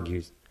Rashi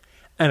argues.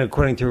 And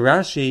according to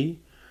Rashi,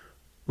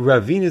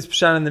 Ravina's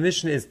pshat in the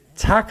Mishnah is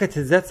taka to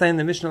zetzai in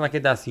the Mishnah like a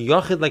das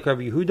yochid like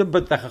Rabbi Yehuda,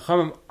 but the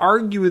Chachamim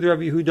argue with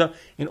Rabbi Yehuda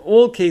in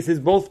all cases,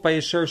 both by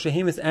a shor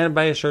shehemis and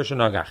by a shor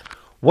shenagach.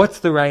 What's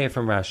the raya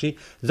from Rashi?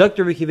 Zok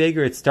Rabbi Akiva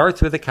Eger, it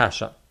starts with a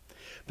kasha.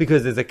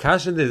 Because there's a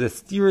kasha, there's a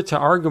steer to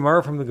our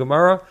Gemara from the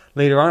Gemara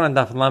later on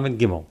Daf Lamed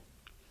Gimel.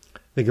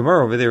 The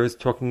Gemara over there is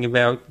talking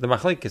about the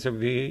machlekes of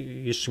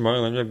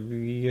Yishmael and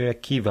Rabbi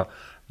Akiva,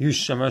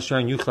 Yusham Ashar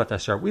and Yuchlat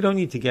Ashar. We don't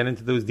need to get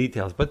into those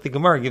details, but the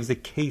Gemara gives a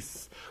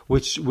case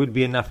which would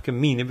be a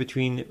nafkamina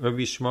between Rabbi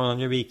Yishmael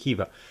and Rabbi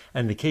Akiva.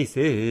 And the case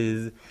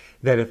is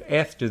that if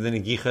after the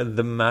Negicha,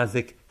 the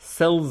mazik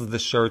sells the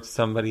shirt to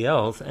somebody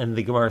else, and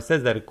the Gemara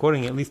says that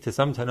according at least to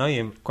some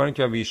Tanaim, according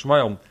to Rabbi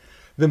Yishmael,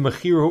 the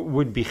mechir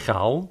would be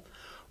chal,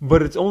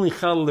 but it's only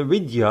chal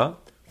l'ridya,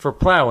 for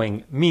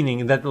plowing,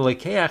 meaning that the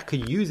lekeach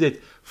could use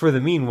it for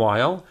the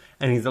meanwhile,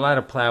 and he's allowed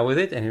to plow with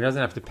it, and he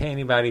doesn't have to pay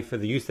anybody for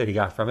the use that he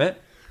got from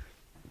it.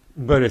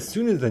 But as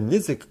soon as the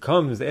nizik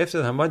comes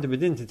after the hamad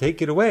bedin to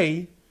take it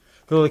away,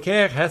 the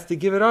lekeach has to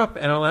give it up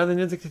and allow the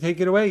nizik to take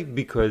it away,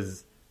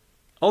 because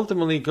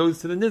ultimately it goes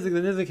to the nizik.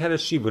 The nizik had a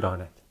shibud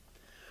on it.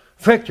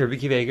 Factor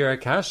b'kiveger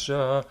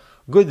akasha.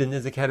 Good, the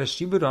nizik had a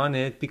shibud on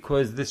it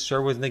because this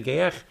shar was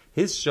negeach,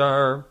 his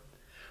shar,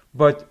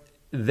 but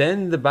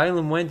then the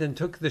Bailam went and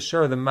took the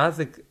shar, the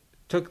mazik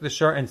took the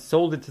shar and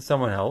sold it to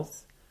someone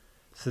else,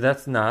 so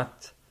that's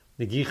not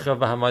negicha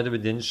v'hamada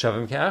b'din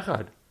shavim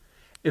ke'achad.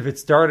 If it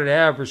started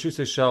out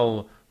Reshusay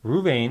Shel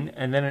Ruvain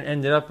and then it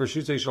ended up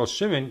Reshusay Shel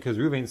Shimon because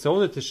Ruvain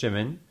sold it to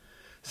Shimon,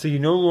 so you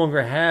no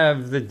longer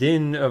have the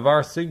din of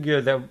our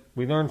sugya that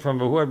we learned from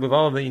Vahuad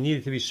B'Valav that you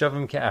needed to be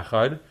shavim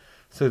ke'achad,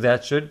 so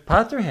that should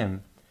pater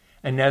him.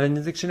 And now the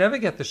nizik should never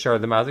get the shar.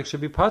 The mazik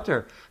should be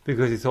pater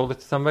because he sold it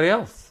to somebody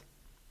else.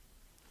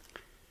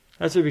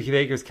 That's Rabbi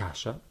Akiva Eiger's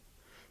kasha.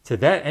 To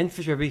that end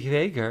for Rabbi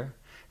Akiva Eiger,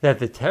 that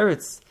the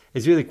teretz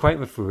is really quite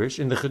mefurish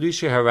in the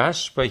Chedush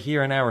Harashba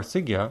here in our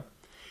sugya,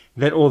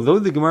 that although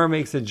the Gemara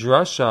makes a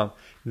drasha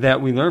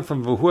that we learn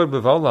from Vahuad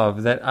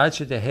B'Valav that Ad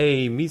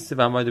Shetehei Misav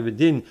Amad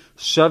B'Din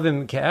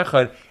Shavim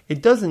Ke'echad,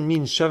 it doesn't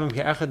mean Shavim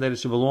Ke'echad that it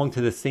should belong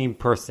to the same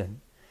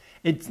person.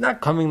 It's not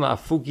coming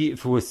la'afuki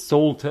if it was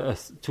sold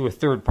to a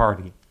third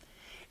party.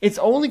 It's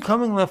only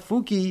coming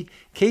la'afuki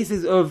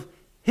cases of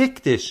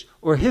hikdish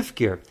or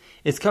hifkir.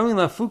 It's coming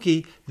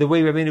la'afuki, the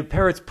way Rabbeinu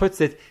Peretz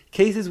puts it,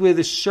 cases where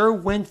the shar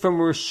went from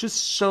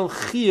Reshus Shel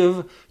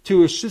Chiyav to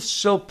Reshus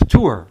Shel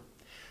Ptur.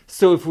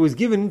 So if it was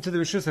given into the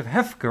Reshus of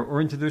Hefker or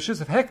into the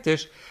Reshus of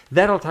Hektish,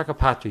 that'll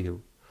takapatu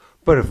you.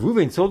 But if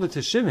Reuven sold it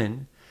to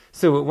Shimon,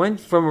 so it went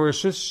from a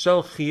Reshus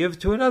Shel Chiyav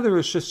to another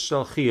Reshus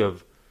Shel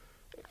Chiyav.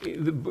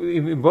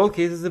 In both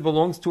cases, it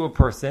belongs to a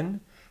person.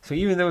 So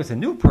even though it's a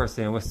new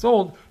person and was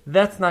sold,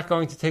 that's not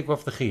going to take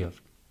off the Chiyav.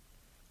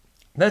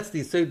 That's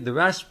the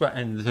Rashba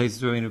and the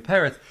Taisus Rabbeinu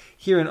Peretz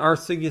here in our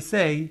sugya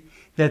say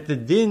that the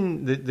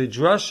din, the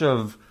drush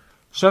of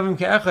Shavim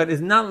Ke'echad is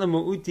not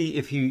Lemu'uti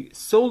if he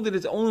sold it,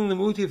 it's only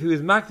Lemu'uti if he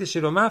was Makdish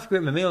it or Mafkir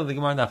it, Mamela the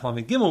Gemara Daf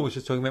Lamed Gimel, which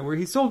is talking about where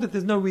he sold it,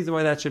 there's no reason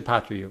why that should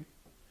pater you.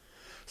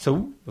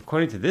 So,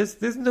 according to this,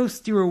 there's no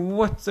steer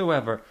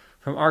whatsoever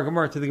from our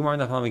Gemara to the Gemara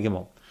Daf Lamed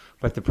Gimel.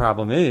 But the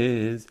problem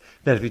is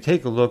that if you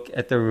take a look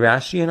at the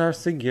Rashi in our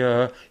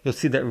Sugya, you'll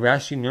see that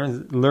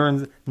Rashi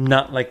learns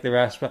not like the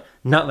Rashba,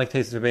 not like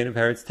Taisus Rabbeinu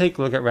Peretz. Take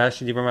a look at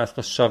Rashi, Dibur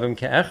Maskal Shavim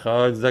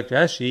Ke'echad, Zak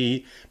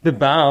Rashi,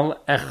 B'Bal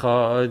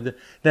Echad,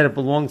 that it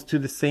belongs to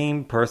the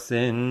same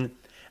person.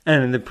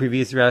 And in the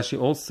previous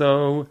Rashi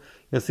also,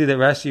 you'll see that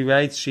Rashi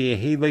writes,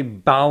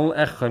 She'ehilei Bal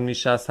Echad,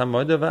 Mishas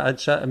Hadova Ad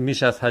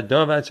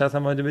Shas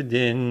Hamoda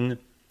B'Din.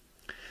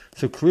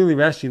 So clearly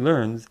Rashi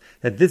learns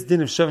that this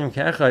din of Shavim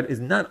Ke'echad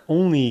is not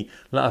only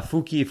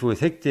la'afuki if it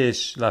was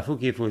hiktish,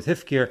 la'afuki if it was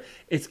hifkir,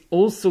 it's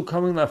also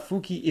coming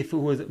la'afuki if it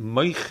was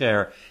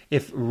meicher.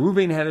 If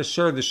Reuven had a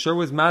shur, the shur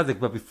was mazik,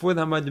 but before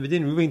the Hamad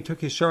B'Din, Reuven took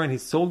his shur and he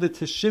sold it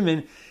to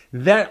Shimon,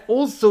 that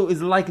also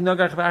is like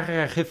nagach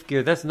v'achach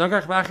hifkir. That's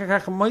nagach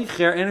v'achach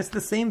meicher, and it's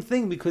the same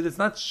thing because it's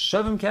not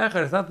Shavim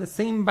Ke'echad, it's not the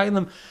same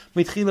bailam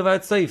mitchila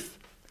v'ad seif.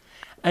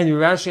 And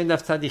Rashi and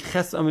Daf Tzadi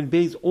Ches Amid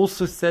Beis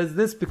also says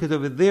this because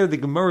over there the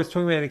Gemara is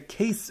talking about a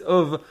case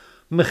of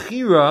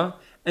Mechira,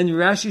 and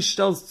Rashi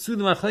stells to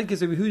the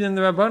Machlekes of Yehuda and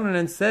the Rabbanan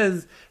and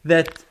says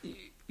that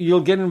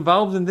you'll get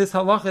involved in this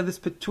halacha, this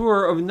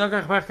patur of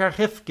Nagach V'achar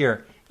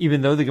Hifkir,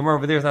 even though the Gemara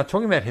over there is not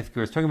talking about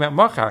Hifkir, it's talking about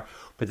Machar.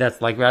 But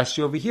that's like Rashi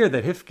over here,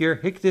 that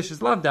Hifkir, Hikdish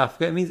is Lav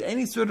Dafka. It means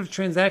any sort of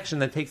transaction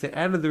that takes it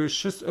out of the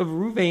Rishus of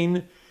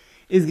Ruvain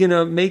is going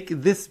to make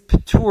this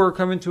patur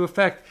come into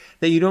effect,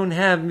 that you don't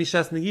have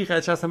Mishas Negicha,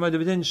 Shas Hamad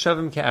B'Din,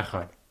 Shavim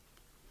Ke'echad.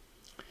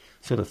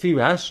 So the Fi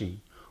Rashi,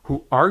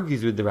 who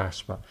argues with the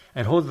Rashba,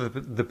 and holds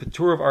that the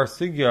patur of our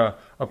sugya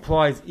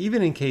applies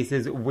even in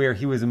cases where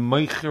he was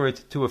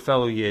meicheret to a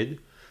fellow Yid,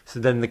 so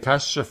then the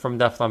kasha from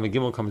Daf Lamed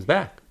Gimel comes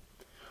back.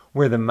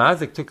 Where the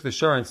mazik took the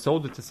shar and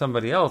sold it to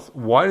somebody else,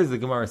 why does the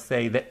Gemara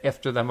say that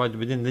after the Hamad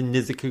B'Din, the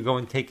nizik could go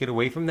and take it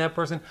away from that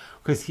person?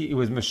 Because it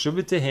was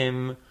meshubit to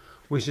him.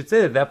 We should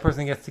say that that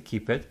person gets to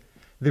keep it.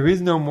 There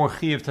is no more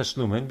chiyav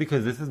tashlumin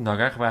because this is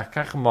nagach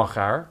v'achkach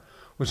machar,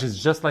 which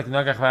is just like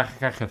nagach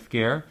v'achkach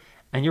hefker,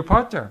 and you're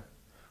pater.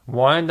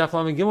 Why in Daf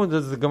Lamed Gimel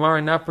does the Gemara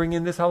not bring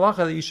in this halacha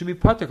that you should be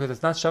pater because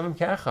it's not shavim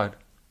ke'echad?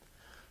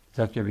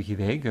 Dr. Rabbi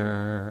Akiva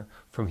Eiger,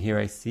 from here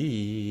I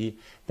see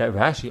that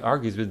Rashi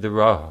argues with the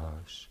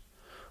Rosh.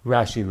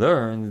 Rashi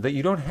learns that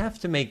you don't have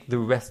to make the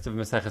rest of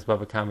Maseches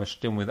Bava Kama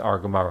shtim with our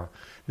Gemara.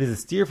 There's a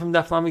steer from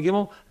Daf Lamed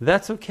Gimel,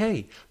 that's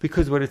okay.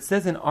 Because what it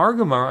says in our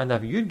Gemara on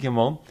Daf Yud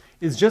Gimel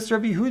is just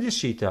Rabbi Yehuda's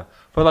shita.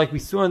 But like we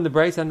saw in the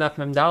Brais on Daf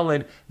Mem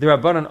Daled, the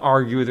Rabbanan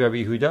argue with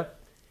Rabbi Yehuda.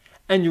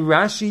 And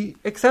Rashi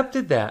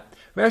accepted that.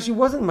 Rashi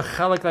wasn't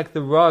mechalik like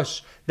the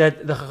Rosh,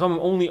 that the Chacham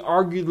only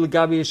argued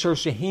L'gabi Yeshor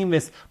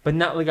Shehemis, but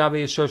not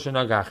L'gabi Yeshor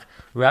Shenagach.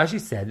 Rashi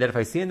said that if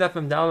I see in Daf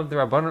Mem Daled the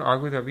Rabbanan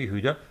argue with Rabbi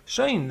Yehuda,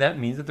 Shain, that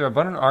means that the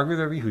Rabbanan argue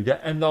with Rabbi Yehuda,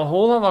 and the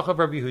whole halacha of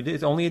Rabbi Yehuda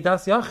is only a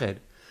Das Yachid.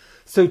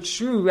 So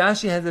true,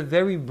 Rashi has a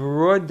very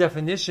broad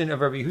definition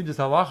of Rabbi Yehuda's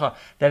halacha,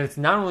 that it's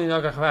not only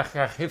Nagach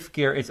V'achkach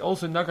Hifkir, it's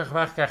also Nagach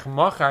V'achkach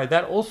Machar,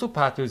 that also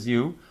patters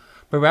you,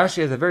 but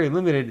Rashi has a very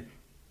limited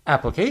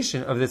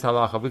application of this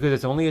halacha because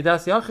it's only a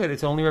Das Yachid,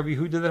 it's only Rabbi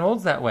Yehuda that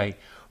holds that way.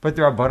 But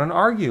the Rabbanan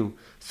argue.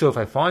 So if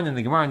I find in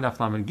the Gemara in Daf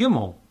Lamed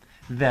Gimel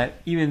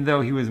that even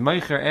though he was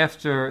meicher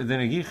after the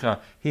Negicha,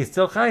 he's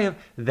still chayiv,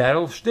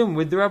 that'll shtim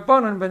with the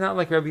Rabbanan, but not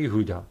like Rabbi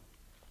Yehuda.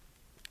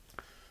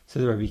 So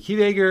the Rabbi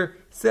Akiva Eiger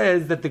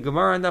says that the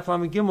Gemara on Daf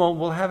Lamed Gimel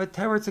will have a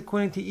teretz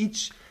according to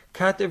each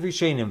kat of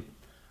Rishonim.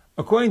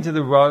 According to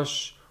the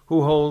Rosh,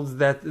 who holds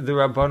that the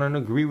Rabbanon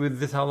agree with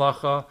this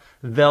halacha,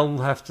 he'll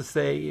have to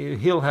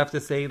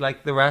say,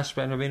 like the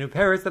Rashba and Rabbeinu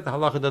Peretz, that the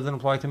halacha doesn't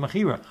apply to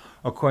Mechira.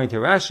 According to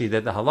Rashi,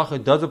 that the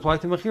halacha does apply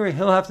to Mechira,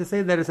 he'll have to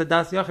say that it's a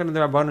Das Yachid and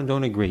the Rabbanon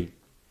don't agree.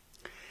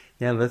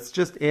 Now let's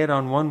just add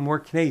on one more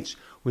knetch.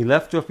 We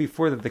left off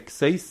before that the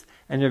Ksais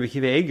and Rabbi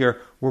Akiva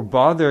Eiger were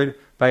bothered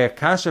by a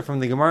kasha from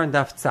the Gemara in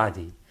Daf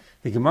Tzadi.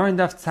 The Gemara in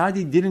Daf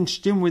Tzadi didn't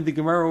stim with the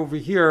Gemara over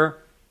here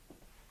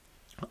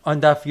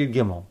on Daf Yud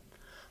Gimel.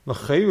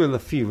 L'chayru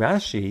lefi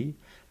Rashi,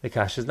 the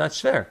kasha is not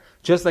shver.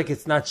 Just like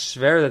it's not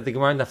shver that the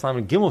Gemara in Daf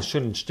Lamed Gimel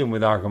shouldn't stim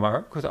with our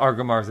Gemara, because our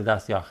Gemara is a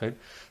Das Yachid.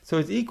 So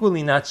it's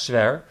equally not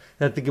shver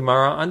that the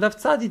Gemara on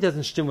Daf Tzadi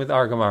doesn't stim with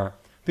our Gemara,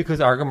 because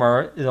our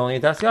Gemara is only a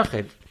Das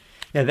Yachid.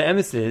 Now the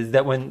emes is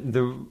that when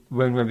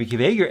Rabbi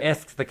Akiva Eiger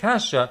asks the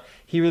kasha,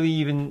 he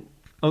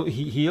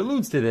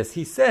alludes to this.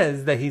 He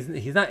says that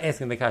he's not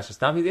asking the kasha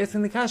stam, he's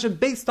asking the kasha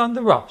based on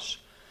the Rosh.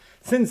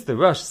 Since the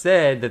Rosh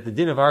said that the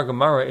din of our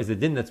Gemara is a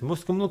din that's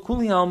muskum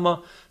l'kuli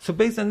alma, so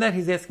based on that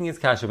he's asking his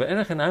kasha. But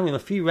enachanami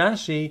lefi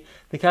Rashi,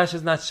 the kasha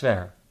is not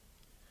shver.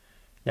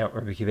 Now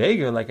Rabbi Akiva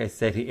Eiger, like I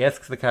said, he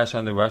asks the kasha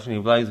on the Rosh and he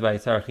obliges by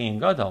Tzarachi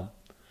and Gadol.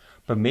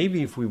 But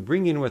maybe if we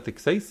bring in what the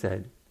Ksei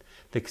said,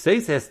 the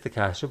Ksei asked the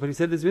kasha, but he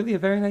said there's really a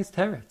very nice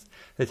teretz.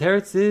 The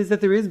teretz is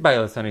that there is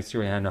bailas on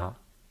Yisrei Hana.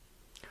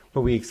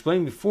 But we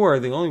explained before,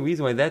 the only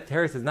reason why that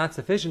teretz is not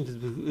sufficient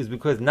is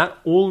because not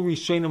all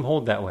Rishonim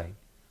hold that way.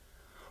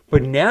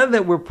 But now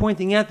that we're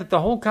pointing out that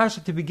the whole kasha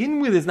to begin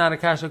with is not a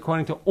kasha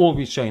according to all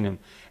Rishonim,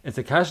 it's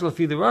a kasha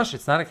lefi the Rosh,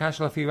 it's not a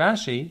kasha lefi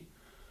Rashi.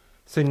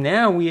 So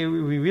now we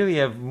really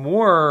have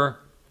more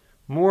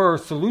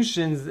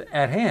solutions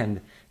at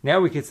hand. Now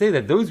we could say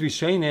that those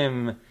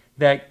Rishonim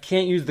that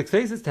can't use the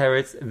Ksei's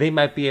teretz, they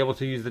might be able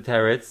to use the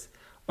teretz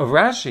of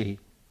Rashi,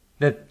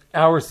 that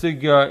our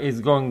sugya is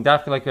going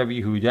dafka like Rabbi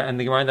Yehuda, and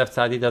the Gemara Daf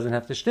Tzadi doesn't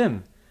have to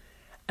shtim.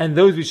 And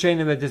those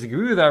Rishonim that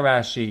disagree with our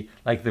Rashi,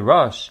 like the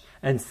Rosh,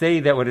 and say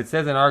that what it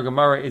says in our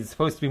Gemara is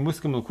supposed to be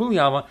muskim l'kuli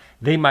alma,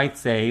 they might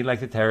say, like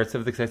the teretz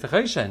of the Ksei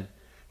Choshen,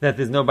 that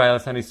there's no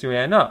bailas on Yisrei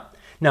Hana.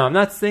 Now, I'm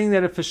not saying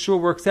that it for sure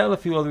works out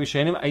if you all the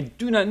Rishonim. I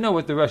do not know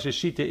what the Rosh's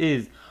shita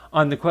is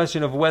on the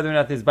question of whether or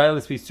not there's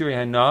bailas for Yisrei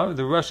Hana.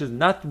 The Rosh is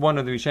not one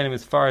of the Rishonim,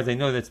 as far as I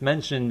know, that's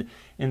mentioned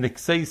in the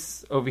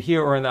Kseis over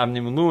here or in the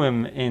Avnei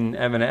Miluim in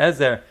Even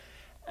Ezer,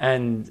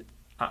 and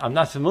I'm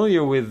not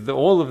familiar with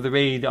all of the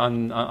raid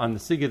on the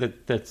Sigya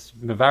that's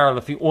Mevara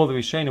Lafi, all the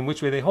Rishonim,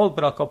 which way they hold,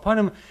 but Al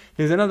Kalpanim,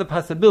 there's another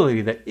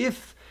possibility that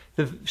if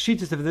the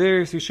Shitas of the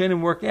various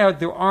Rishonim work out,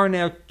 there are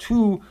now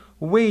two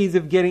ways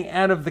of getting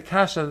out of the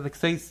Kasha that the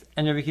Ksais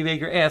and Rabbi Akiva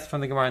Eiger asked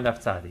from the Gemara in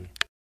Daf Tzadi.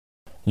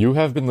 You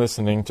have been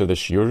listening to the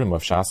Shiurim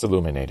of Shas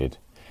Illuminated.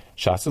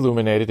 Shas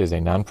Illuminated is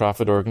a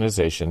non-profit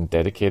organization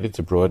dedicated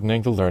to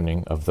broadening the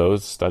learning of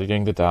those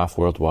studying the Daf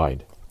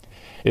worldwide.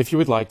 If you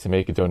would like to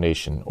make a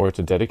donation or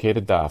to dedicate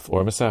a daf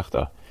or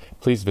masechta,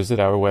 please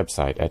visit our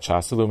website at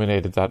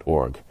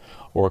shasilluminated.org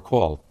or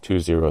call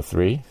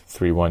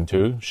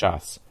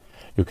 203-312-SHAS.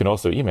 You can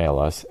also email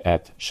us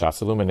at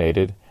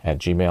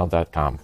shasilluminated@gmail.com.